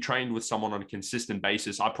think if you trained with someone on a consistent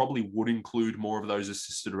basis, I probably would include more of those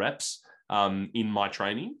assisted reps in my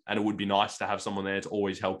training. And it would be nice to have someone there to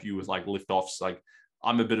always help you with like lift offs. Like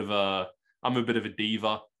I'm a bit of a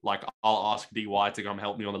diva. Like I'll ask DY to come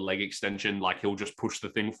help me on the leg extension. Like he'll just push the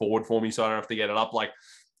thing forward for me so I don't have to get it up. Like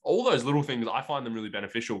all those little things, I find them really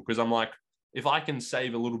beneficial because I'm like, if I can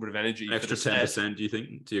save a little bit of energy, An extra 10%, do you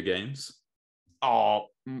think, to your gains? Oh,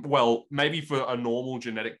 well, maybe for a normal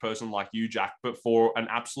genetic person like you, Jack, but for an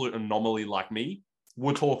absolute anomaly like me,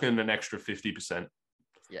 we're talking an extra 50%.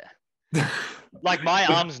 Yeah. Like my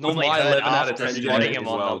arms normally my hurt 11 out of after 10 squatting genetic him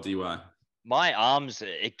on the. DY. My arms are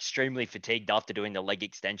extremely fatigued after doing the leg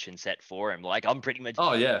extension set for him. Like I'm pretty much.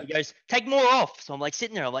 Oh, yeah. He goes, take more off. So I'm like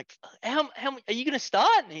sitting there. I'm like, how are you gonna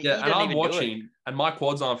start? He Yeah, and doesn't I'm even do it. watching, and my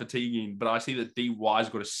quads aren't fatiguing, but I see that DY's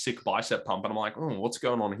got a sick bicep pump, and I'm like, oh, what's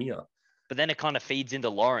going on here? But then it kind of feeds into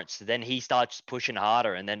Lawrence. Then he starts pushing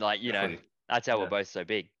harder, and then like Exactly. that's how Yeah. we're both so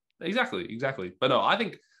big. Exactly. But no, I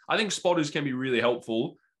think spotters can be really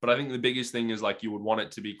helpful, but I think the biggest thing is like you would want it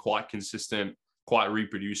to be quite consistent, quite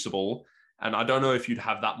reproducible. And I don't know if you'd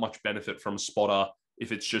have that much benefit from a spotter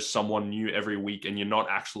if it's just someone new every week and you're not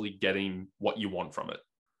actually getting what you want from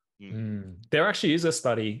it. There actually is a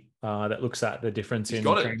study that looks at the difference in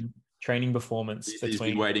training performance. He's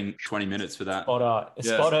been waiting 20 minutes for that.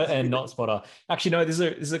 Spotter and not spotter. Actually, no, this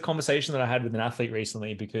is a conversation that I had with an athlete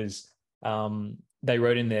recently because they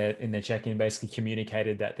wrote in their check-in, basically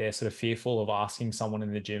communicated that they're sort of fearful of asking someone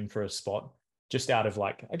in the gym for a spot just out of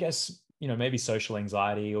like, I guess, maybe social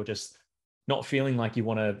anxiety or just not feeling like you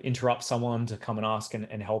want to interrupt someone to come and ask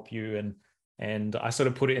and help you. And I sort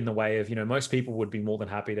of put it in the way of, most people would be more than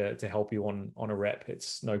happy to help you on a rep.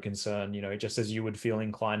 It's no concern, just as you would feel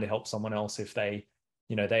inclined to help someone else if they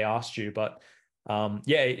asked you. But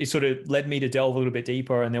it sort of led me to delve a little bit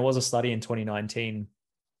deeper. And there was a study in 2019,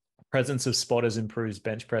 presence of spotters improves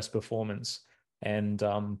bench press performance, and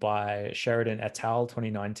by Sheridan et al.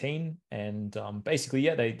 2019. And basically,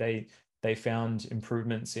 they found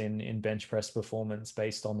improvements in bench press performance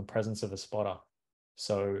based on the presence of a spotter.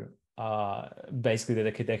 So basically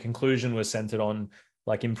their conclusion was centered on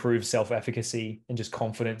like improved self-efficacy and just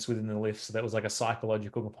confidence within the lift. So that was like a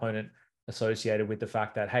psychological component associated with the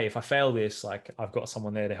fact that, hey, if I fail this, like I've got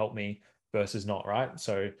someone there to help me versus not, right?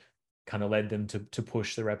 So kind of led them to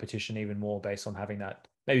push the repetition even more based on having that,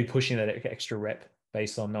 maybe pushing that extra rep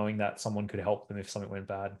based on knowing that someone could help them if something went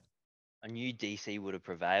bad. I knew DC would have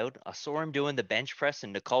prevailed. I saw him doing the bench press,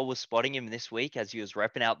 and Nicole was spotting him this week as he was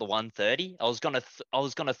repping out the 130. I was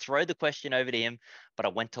gonna throw the question over to him, but I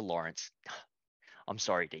went to Lawrence. I'm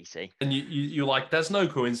sorry, DC. And you're like, there's no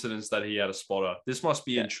coincidence that he had a spotter. This must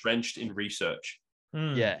be Yeah. entrenched in research.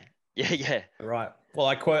 Yeah, yeah. Right. Well,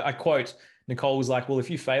 I quote. Nicole was like, "Well, if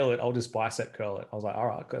you fail it, I'll just bicep curl it." I was like, "All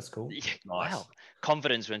right, that's cool." Yeah, Nice. Wow,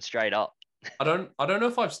 confidence went straight up. I don't know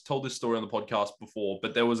if I've told this story on the podcast before,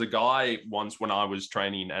 but there was a guy once when I was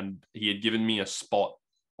training and he had given me a spot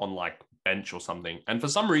on like bench or something. And for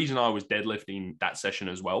some reason I was deadlifting that session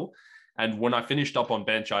as well. And when I finished up on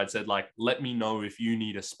bench, I had said like, let me know if you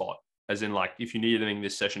need a spot. As in like, if you need anything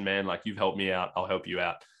this session, man, like you've helped me out, I'll help you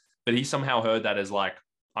out. But he somehow heard that as like,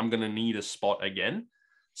 I'm going to need a spot again.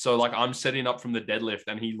 So like I'm setting up from the deadlift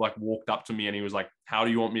and he like walked up to me and he was like, how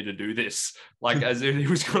do you want me to do this? Like as if he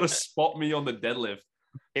was going to spot me on the deadlift.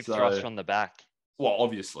 Hip So- thrust from the back. Well,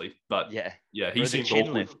 obviously, but Yeah. he Or the seemed chin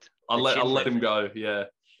awkward. lift. I'll The let chin I'll let him lift. go. Yeah.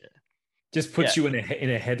 Just puts Yeah. you in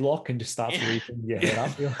a headlock and just starts reaching your head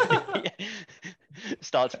up. You're like-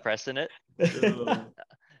 Starts pressing it.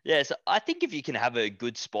 Yeah, so I think if you can have a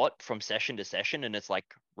good spot from session to session and it's like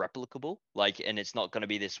replicable, like, and it's not going to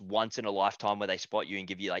be this once in a lifetime where they spot you and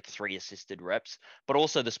give you like 3 assisted reps, but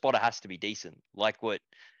also the spotter has to be decent. Like what,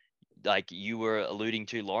 like you were alluding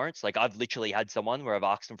to, Lawrence. Like I've literally had someone where I've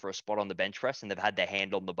asked them for a spot on the bench press and they've had their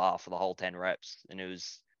hand on the bar for the whole 10 reps, and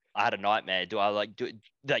I had a nightmare. Do I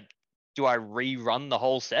rerun the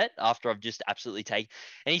whole set after I've just absolutely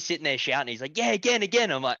and he's sitting there shouting, he's like, yeah, again.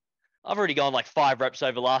 I'm like, I've already gone like 5 reps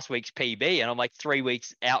over last week's PB and I'm like 3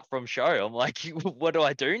 weeks out from show. I'm like, what do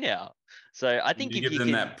I do now? So I think you if give you them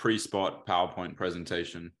can, that pre-spot PowerPoint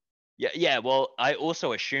presentation. yeah. Well, I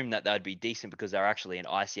also assumed that they'd be decent because they're actually an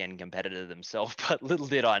ICN competitor themselves. But little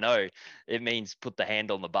did I know, it means put the hand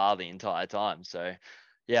on the bar the entire time. So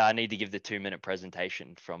yeah, I need to give the 2-minute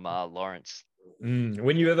presentation from Lawrence.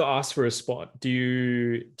 When you ever ask for a spot, do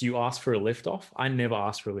you ask for a lift off? I never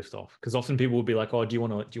ask for a lift off because often people will be like, "Oh, do you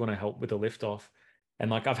want to help with the lift off?"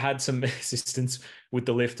 And like I've had some assistance with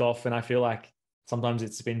the lift off, and I feel like sometimes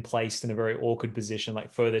it's been placed in a very awkward position,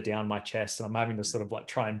 like further down my chest, and I'm having to sort of like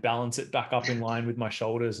try and balance it back up in line with my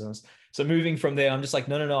shoulders. And so moving from there, I'm just like,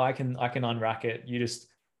 no, I can unrack it. You just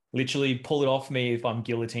literally pull it off me if I'm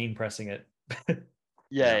guillotine pressing it.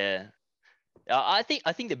 Yeah. I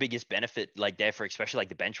think the biggest benefit like there for especially like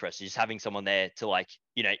the bench press is just having someone there to like,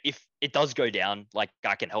 if it does go down, like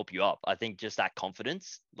I can help you up. I think just that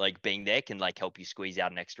confidence, like being there can like help you squeeze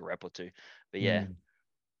out an extra rep or two. But yeah,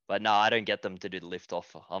 but no, I don't get them to do the lift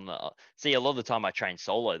off. See, a lot of the time I train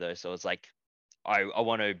solo though. So it's like, I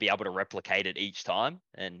want to be able to replicate it each time,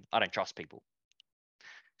 and I don't trust people,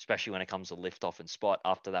 especially when it comes to lift off and spot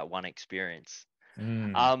after that one experience.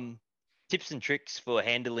 Tips and tricks for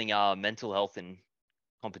handling mental health and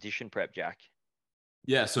competition prep, Jack?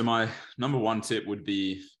 Yeah, so my number 1 tip would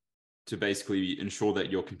be to basically ensure that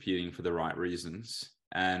you're competing for the right reasons.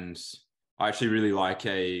 And I actually really like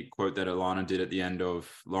a quote that Alana did at the end of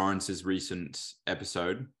Lawrence's recent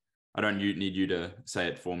episode. I don't need you to say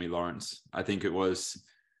it for me, Lawrence. I think it was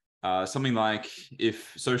something like,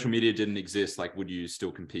 if social media didn't exist, like, would you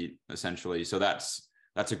still compete, essentially? So that's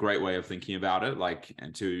a great way of thinking about it, like,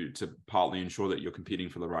 and to partly ensure that you're competing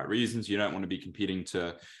for the right reasons. You don't want to be competing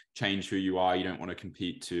to change who you are. You don't want to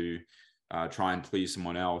compete to try and please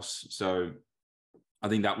someone else. So I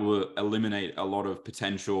think that will eliminate a lot of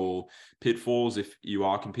potential pitfalls if you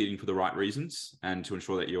are competing for the right reasons, and to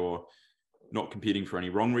ensure that you're not competing for any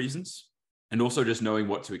wrong reasons. And also just knowing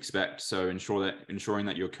what to expect. So ensuring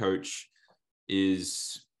that your coach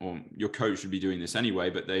your coach should be doing this anyway,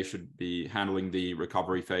 but they should be handling the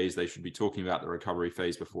recovery phase. They should be talking about the recovery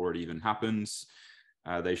phase before it even happens.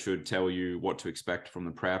 They should tell you what to expect from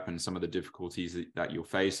the prep and some of the difficulties that you'll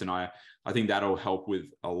face. And I think that'll help with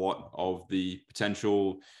a lot of the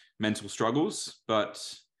potential mental struggles. But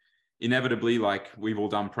inevitably, like, we've all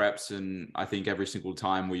done preps, and I think every single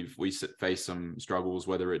time we face some struggles,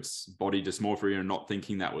 whether it's body dysmorphia and not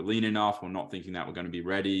thinking that we're lean enough, or not thinking that we're going to be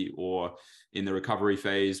ready, or in the recovery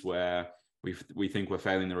phase where we think we're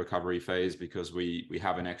failing the recovery phase because we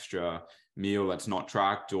have an extra meal that's not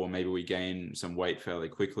tracked, or maybe we gain some weight fairly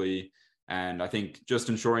quickly. And I think just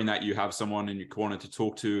ensuring that you have someone in your corner to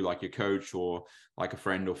talk to, like your coach, or like a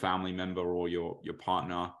friend or family member, or your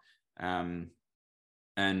partner,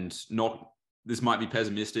 and this might be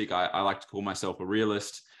pessimistic. I like to call myself a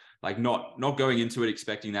realist, like not going into it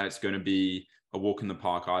expecting that it's going to be a walk in the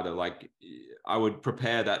park either. Like, I would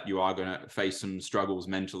prepare that you are going to face some struggles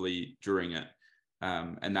mentally during it.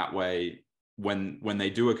 And that way, when they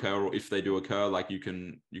do occur, or if they do occur, like, you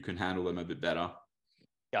can handle them a bit better.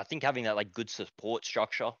 Yeah, I think having that like good support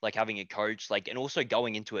structure, like having a coach, like, and also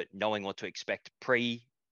going into it knowing what to expect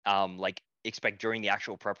like expect during the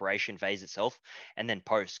actual preparation phase itself, and then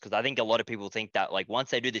post. Because I think a lot of people think that like once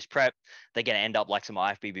they do this prep, they're gonna end up like some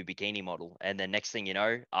IFBB bikini model, and then next thing you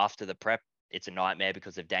know, after the prep, it's a nightmare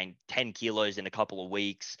because they've gained 10 kilos in a couple of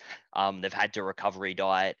weeks. They've had to recovery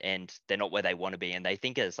diet, and they're not where they want to be, and they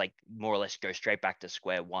think it's like more or less go straight back to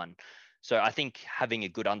square one. So I think having a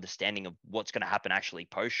good understanding of what's going to happen actually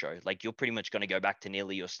post show, like you're pretty much going to go back to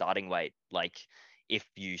nearly your starting weight. Like if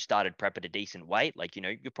you started prep at a decent weight, like, you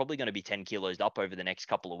know, you're probably going to be 10 kilos up over the next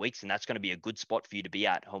couple of weeks. And that's going to be a good spot for you to be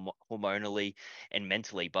at hormonally and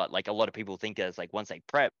mentally. But like a lot of people think as like once they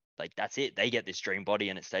prep, like that's it, they get this dream body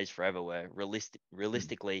and it stays forever. Where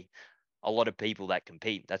realistically, a lot of people that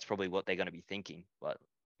compete, that's probably what they're going to be thinking. But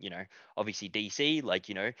you know, obviously DC, like,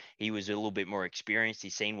 you know, he was a little bit more experienced.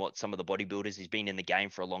 He's seen what some of the bodybuilders, he's been in the game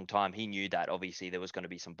for a long time. He knew that obviously there was going to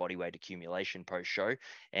be some body weight accumulation post show,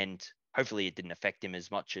 and hopefully it didn't affect him as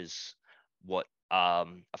much as what a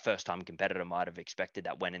first time competitor might have expected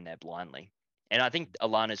that went in there blindly. And I think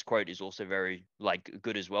Alana's quote is also very like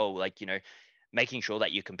good as well. Like, you know, making sure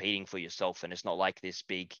that you're competing for yourself and it's not like this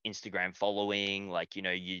big Instagram following, like, you know,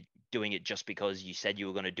 you doing it just because you said you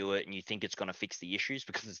were going to do it and you think it's going to fix the issues,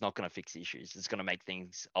 because it's not going to fix the issues. It's going to make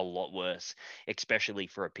things a lot worse, especially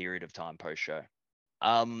for a period of time post show.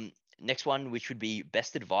 Next one, which would be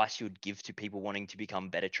best advice you would give to people wanting to become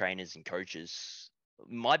better trainers and coaches.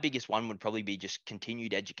 My biggest one would probably be just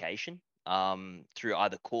continued education through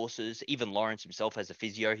either courses. Even Lawrence himself as a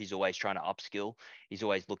physio, he's always trying to upskill. He's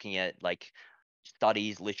always looking at like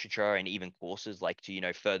studies, literature, and even courses, like to, you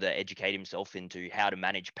know, further educate himself into how to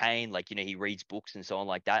manage pain. Like, you know, he reads books and so on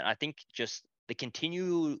like that. And I think just the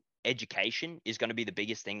continual education is going to be the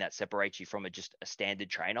biggest thing that separates you from just a standard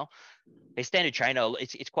trainer. A standard trainer,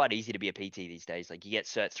 it's quite easy to be a PT these days. Like you get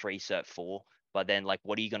cert 3, cert 4, but then like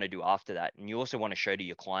what are you going to do after that? And you also want to show to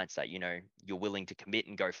your clients that, you know, you're willing to commit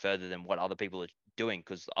and go further than what other people are doing,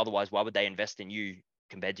 because otherwise why would they invest in you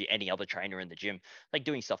compared to any other trainer in the gym? Like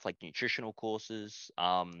doing stuff like nutritional courses,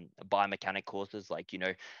 biomechanic courses, like, you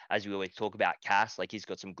know, as we always talk about Cass, like he's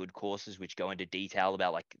got some good courses which go into detail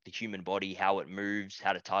about like the human body, how it moves,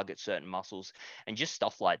 how to target certain muscles, and just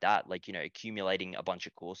stuff like that. Like, you know, accumulating a bunch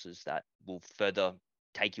of courses that will further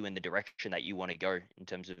take you in the direction that you want to go in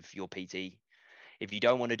terms of your PT. If you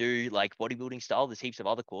don't want to do like bodybuilding style, there's heaps of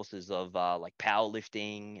other courses of like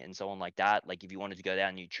powerlifting and so on like that. Like if you wanted to go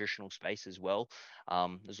down nutritional space as well,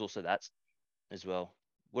 there's also that as well.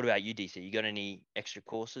 What about you, DC? You got any extra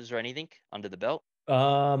courses or anything under the belt?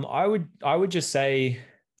 I would just say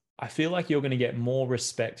I feel like you're going to get more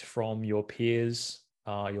respect from your peers,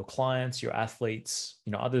 your clients, your athletes,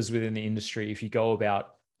 you know, others within the industry if you go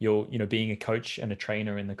about your, you know, being a coach and a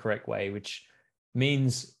trainer in the correct way, which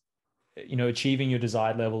means, you know, achieving your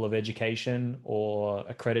desired level of education or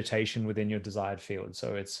accreditation within your desired field.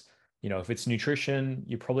 So it's, you know, if it's nutrition,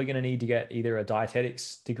 you're probably going to need to get either a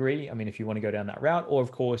dietetics degree. I mean, if you want to go down that route, or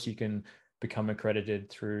of course you can become accredited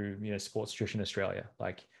through, you know, Sports Nutrition Australia.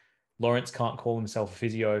 Like Lawrence can't call himself a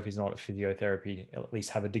physio if he's not a physiotherapy, at least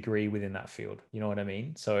have a degree within that field. You know what I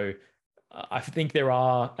mean? So I think there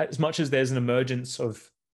are, as much as there's an emergence of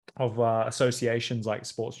associations like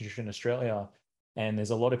Sports Nutrition Australia, and there's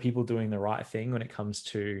a lot of people doing the right thing when it comes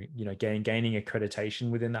to, you know, gaining accreditation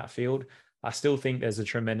within that field. I still think there's a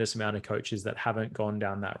tremendous amount of coaches that haven't gone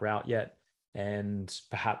down that route yet, and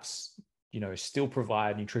perhaps, you know, still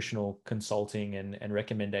provide nutritional consulting and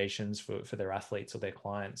recommendations for their athletes or their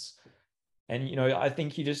clients. And, you know, I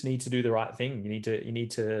think you just need to do the right thing. You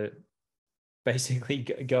need to basically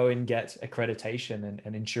go and get accreditation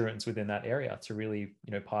and insurance within that area to really,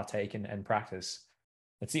 you know, partake and practice.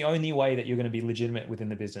 It's the only way that you're going to be legitimate within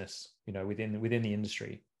the business, you know, within the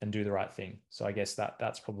industry, and do the right thing. So I guess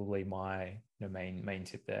that's probably my, you know, main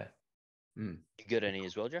tip there. You got any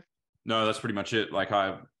as well, Jeff? No, that's pretty much it. Like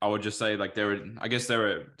I would just say like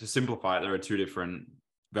to simplify it, there are two different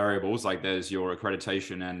variables. Like there's your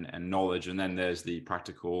accreditation and knowledge, and then there's the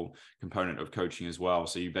practical component of coaching as well.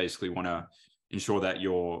 So you basically want to ensure that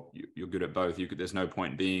you're good at both. There's no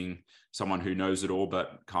point being someone who knows it all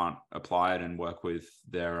but can't apply it and work with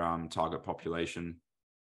their target population.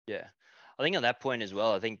 Yeah, I think on that point as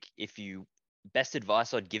well, I think best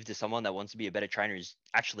advice I'd give to someone that wants to be a better trainer is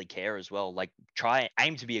actually care as well. Like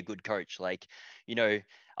aim to be a good coach. Like, you know,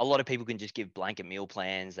 a lot of people can just give blanket meal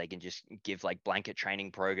plans. They can just give like blanket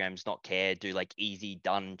training programs, not care, do like easy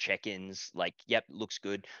done check-ins. Like, yep, looks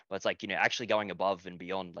good. But it's like, actually going above and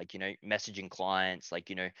beyond, like, messaging clients,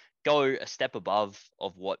 like, go a step above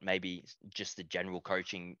of what maybe just the general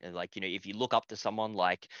coaching. Like, if you look up to someone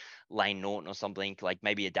like Lane Norton or something, like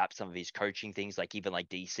maybe adapt some of his coaching things, like even like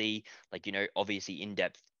DC, like, obviously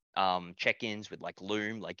in-depth check-ins with like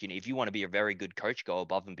Loom, like if you want to be a very good coach, go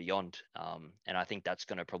above and beyond, and I think that's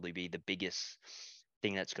going to probably be the biggest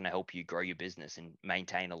thing that's going to help you grow your business and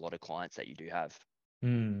maintain a lot of clients that you do have.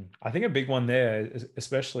 I think a big one there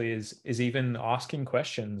especially is even asking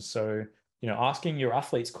questions. So asking your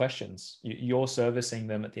athletes questions. You're servicing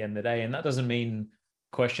them at the end of the day, and that doesn't mean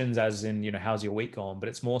questions as in how's your week gone, but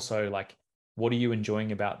it's more so like, what are you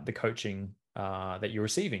enjoying about the coaching that you're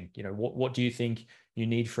receiving? What do you think you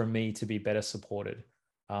need from me to be better supported?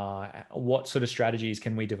 What sort of strategies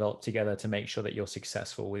can we develop together to make sure that you're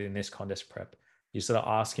successful within this contest prep? You're sort of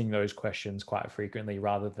asking those questions quite frequently,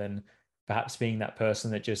 rather than perhaps being that person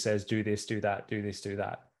that just says, do this, do that, do this, do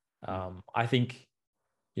that. I think,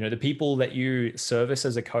 the people that you service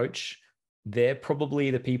as a coach, they're probably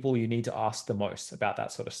the people you need to ask the most about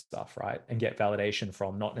that sort of stuff, right? And get validation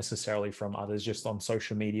from, not necessarily from others just on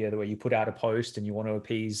social media, the way you put out a post and you want to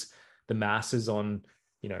appease the masses on,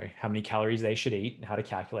 how many calories they should eat and how to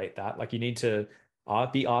calculate that. Like, you need to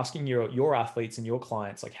be asking your athletes and your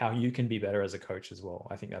clients, like, how you can be better as a coach as well.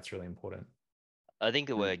 I think that's really important. I think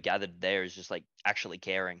that we're gathered there is just like actually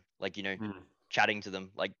caring, like, chatting to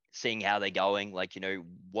them, like seeing how they're going, like,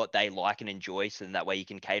 what they like and enjoy. So then that way you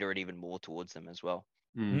can cater it even more towards them as well.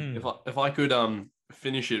 If I could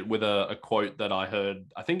finish it with a quote that I heard,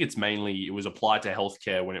 I think it was applied to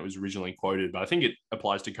healthcare when it was originally quoted, but I think it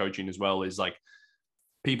applies to coaching as well, is like,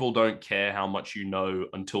 people don't care how much you know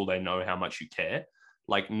until they know how much you care.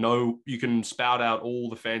 Like, no, you can spout out all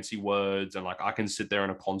the fancy words, and like I can sit there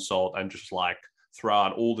in a consult and just like throw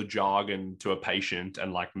out all the jargon to a patient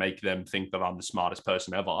and like make them think that I'm the smartest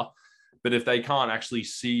person ever. But if they can't actually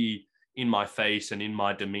see in my face and in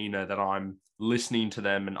my demeanor that I'm listening to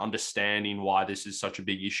them and understanding why this is such a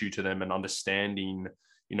big issue to them, and understanding,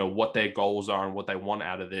 what their goals are and what they want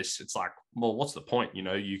out of this, it's like, well, what's the point?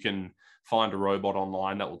 You can find a robot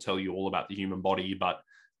online that will tell you all about the human body, but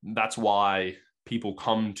that's why people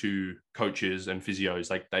come to coaches and physios.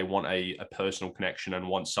 Like, they want a personal connection and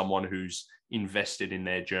want someone who's invested in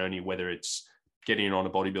their journey, whether it's getting on a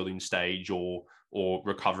bodybuilding stage or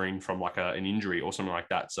recovering from like an injury or something like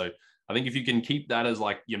that. So I think if you can keep that as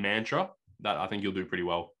like your mantra, that I think you'll do pretty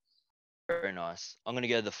well. Very nice. I'm going to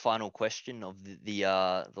go to the final question of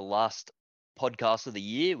the last podcast of the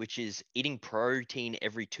year, which is eating protein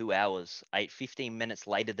every 2 hours. I ate 15 minutes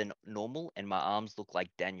later than normal and my arms look like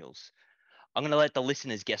Daniel's. I'm going to let the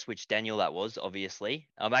listeners guess which Daniel that was, obviously.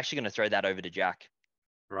 I'm actually going to throw that over to Jack.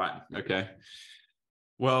 Right. Okay.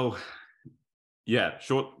 Well, yeah,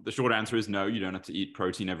 the short answer is no, you don't have to eat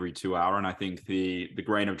protein every 2 hours. And I think the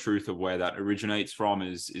grain of truth of where that originates from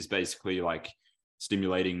is basically like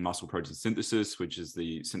stimulating muscle protein synthesis, which is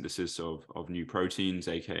the synthesis of new proteins,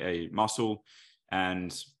 aka muscle.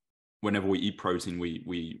 And whenever we eat protein,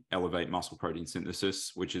 we elevate muscle protein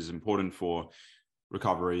synthesis, which is important for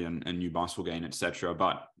recovery and new muscle gain, etc.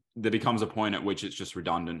 But there becomes a point at which it's just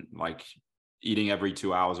redundant. Like, eating every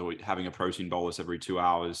 2 hours or having a protein bolus every 2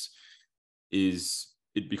 hours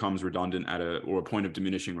it becomes redundant at a point of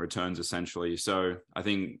diminishing returns, essentially. So I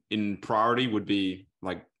think top priority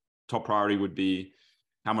would be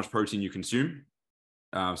how much protein you consume.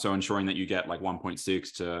 So ensuring that you get like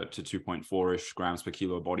 1.6 to 2.4-ish grams per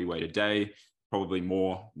kilo of body weight a day, probably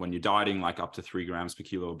more when you're dieting, like up to 3 grams per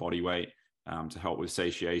kilo of body weight, to help with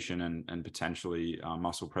satiation and potentially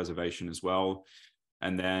muscle preservation as well.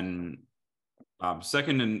 And then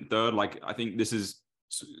second and third, like, I think this is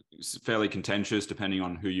fairly contentious depending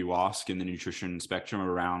on who you ask in the nutrition spectrum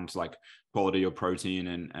around like quality of protein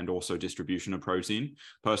and also distribution of protein.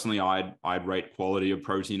 Personally, I'd rate quality of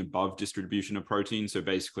protein above distribution of protein. So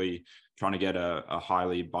basically trying to get a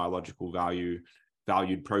highly biological valued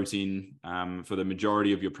protein for the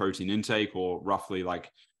majority of your protein intake, or roughly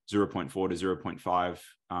like 0.4 to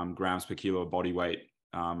 0.5 grams per kilo of body weight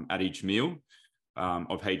at each meal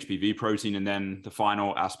of HPV protein. And then the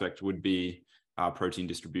final aspect would be protein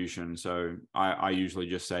distribution. So I usually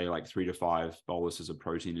just say like 3 to 5 boluses of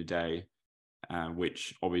protein a day,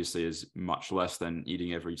 which obviously is much less than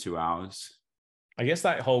eating every 2 hours. I guess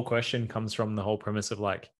that whole question comes from the whole premise of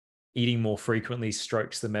like eating more frequently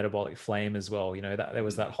strokes the metabolic flame as well. That there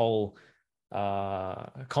was that whole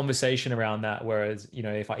conversation around that. Whereas,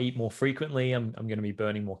 if I eat more frequently, I'm going to be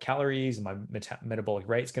burning more calories and my metabolic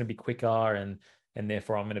rate's going to be quicker. And and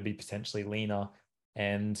therefore I'm going to be potentially leaner.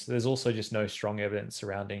 And there's also just no strong evidence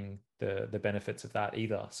surrounding the benefits of that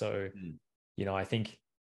either. So, you know, I think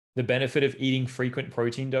the benefit of eating frequent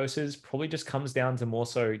protein doses probably just comes down to more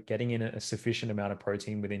so getting in a sufficient amount of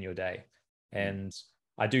protein within your day. And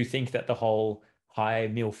I do think that the whole high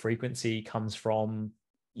meal frequency comes from,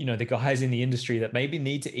 you know, the guys in the industry that maybe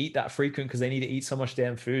need to eat that frequent because they need to eat so much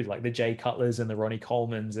damn food, like the Jay Cutlers and the Ronnie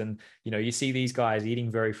Colemans. And, you know, you see these guys eating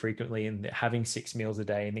very frequently and having 6 meals a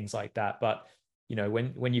day and things like that. But, you know,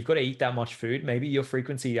 when you've got to eat that much food, maybe your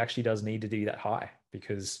frequency actually does need to be that high,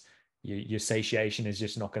 because your satiation is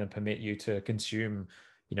just not going to permit you to consume,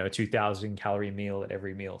 you know, a 2,000 calorie meal at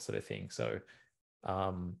every meal sort of thing. So,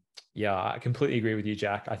 yeah, I completely agree with you,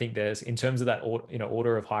 Jack. I think there's, in terms of that, you know,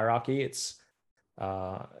 order of hierarchy, it's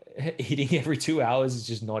eating every 2 hours is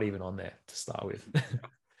just not even on there to start with.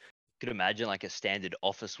 Could imagine like a standard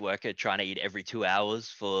office worker trying to eat every 2 hours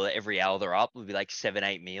for every hour they're up would be like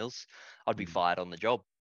 7-8 meals. I'd be fired on the job.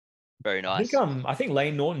 Very nice. I think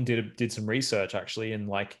Lane Norton did some research actually in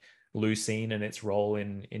like leucine and its role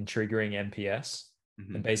in triggering MPS.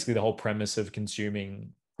 And basically the whole premise of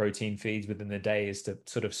consuming protein feeds within the day is to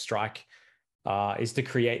sort of is to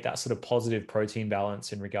create that sort of positive protein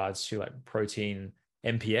balance in regards to like protein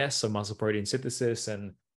MPS, so muscle protein synthesis,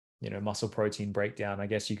 and, you know, muscle protein breakdown. I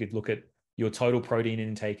guess you could look at your total protein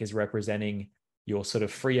intake as representing your sort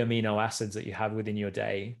of free amino acids that you have within your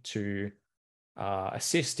day to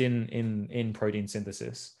assist in protein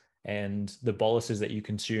synthesis, and the boluses that you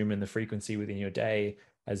consume and the frequency within your day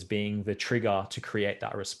as being the trigger to create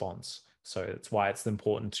that response. So that's why it's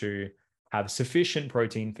important to have sufficient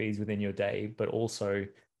protein feeds within your day, but also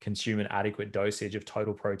consume an adequate dosage of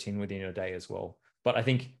total protein within your day as well. But I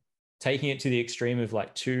think taking it to the extreme of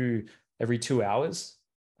like every 2 hours,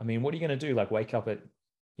 I mean, what are you going to do? Like wake up at,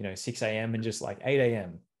 you know, 6 a.m. and just like 8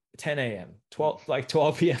 a.m., 10 a.m., 12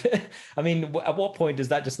 p.m. I mean, at what point does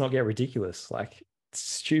that just not get ridiculous? Like, it's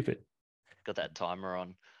stupid. Got that timer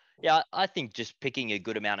on. Yeah, I think just picking a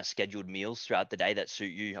good amount of scheduled meals throughout the day that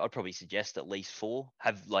suit you. I'd probably suggest at least 4.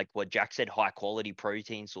 Have, like what Jack said, high quality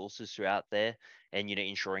protein sources throughout there, and, you know,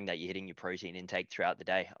 ensuring that you're hitting your protein intake throughout the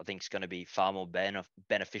day. I think it's going to be far more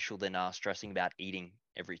beneficial than stressing about eating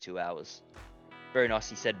every 2 hours. Very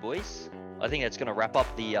nicely said, boys. I think that's going to wrap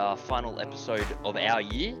up the final episode of our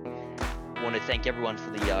year. I want to thank everyone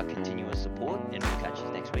for the continuous support, and we'll catch you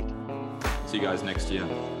next week. See you guys next year.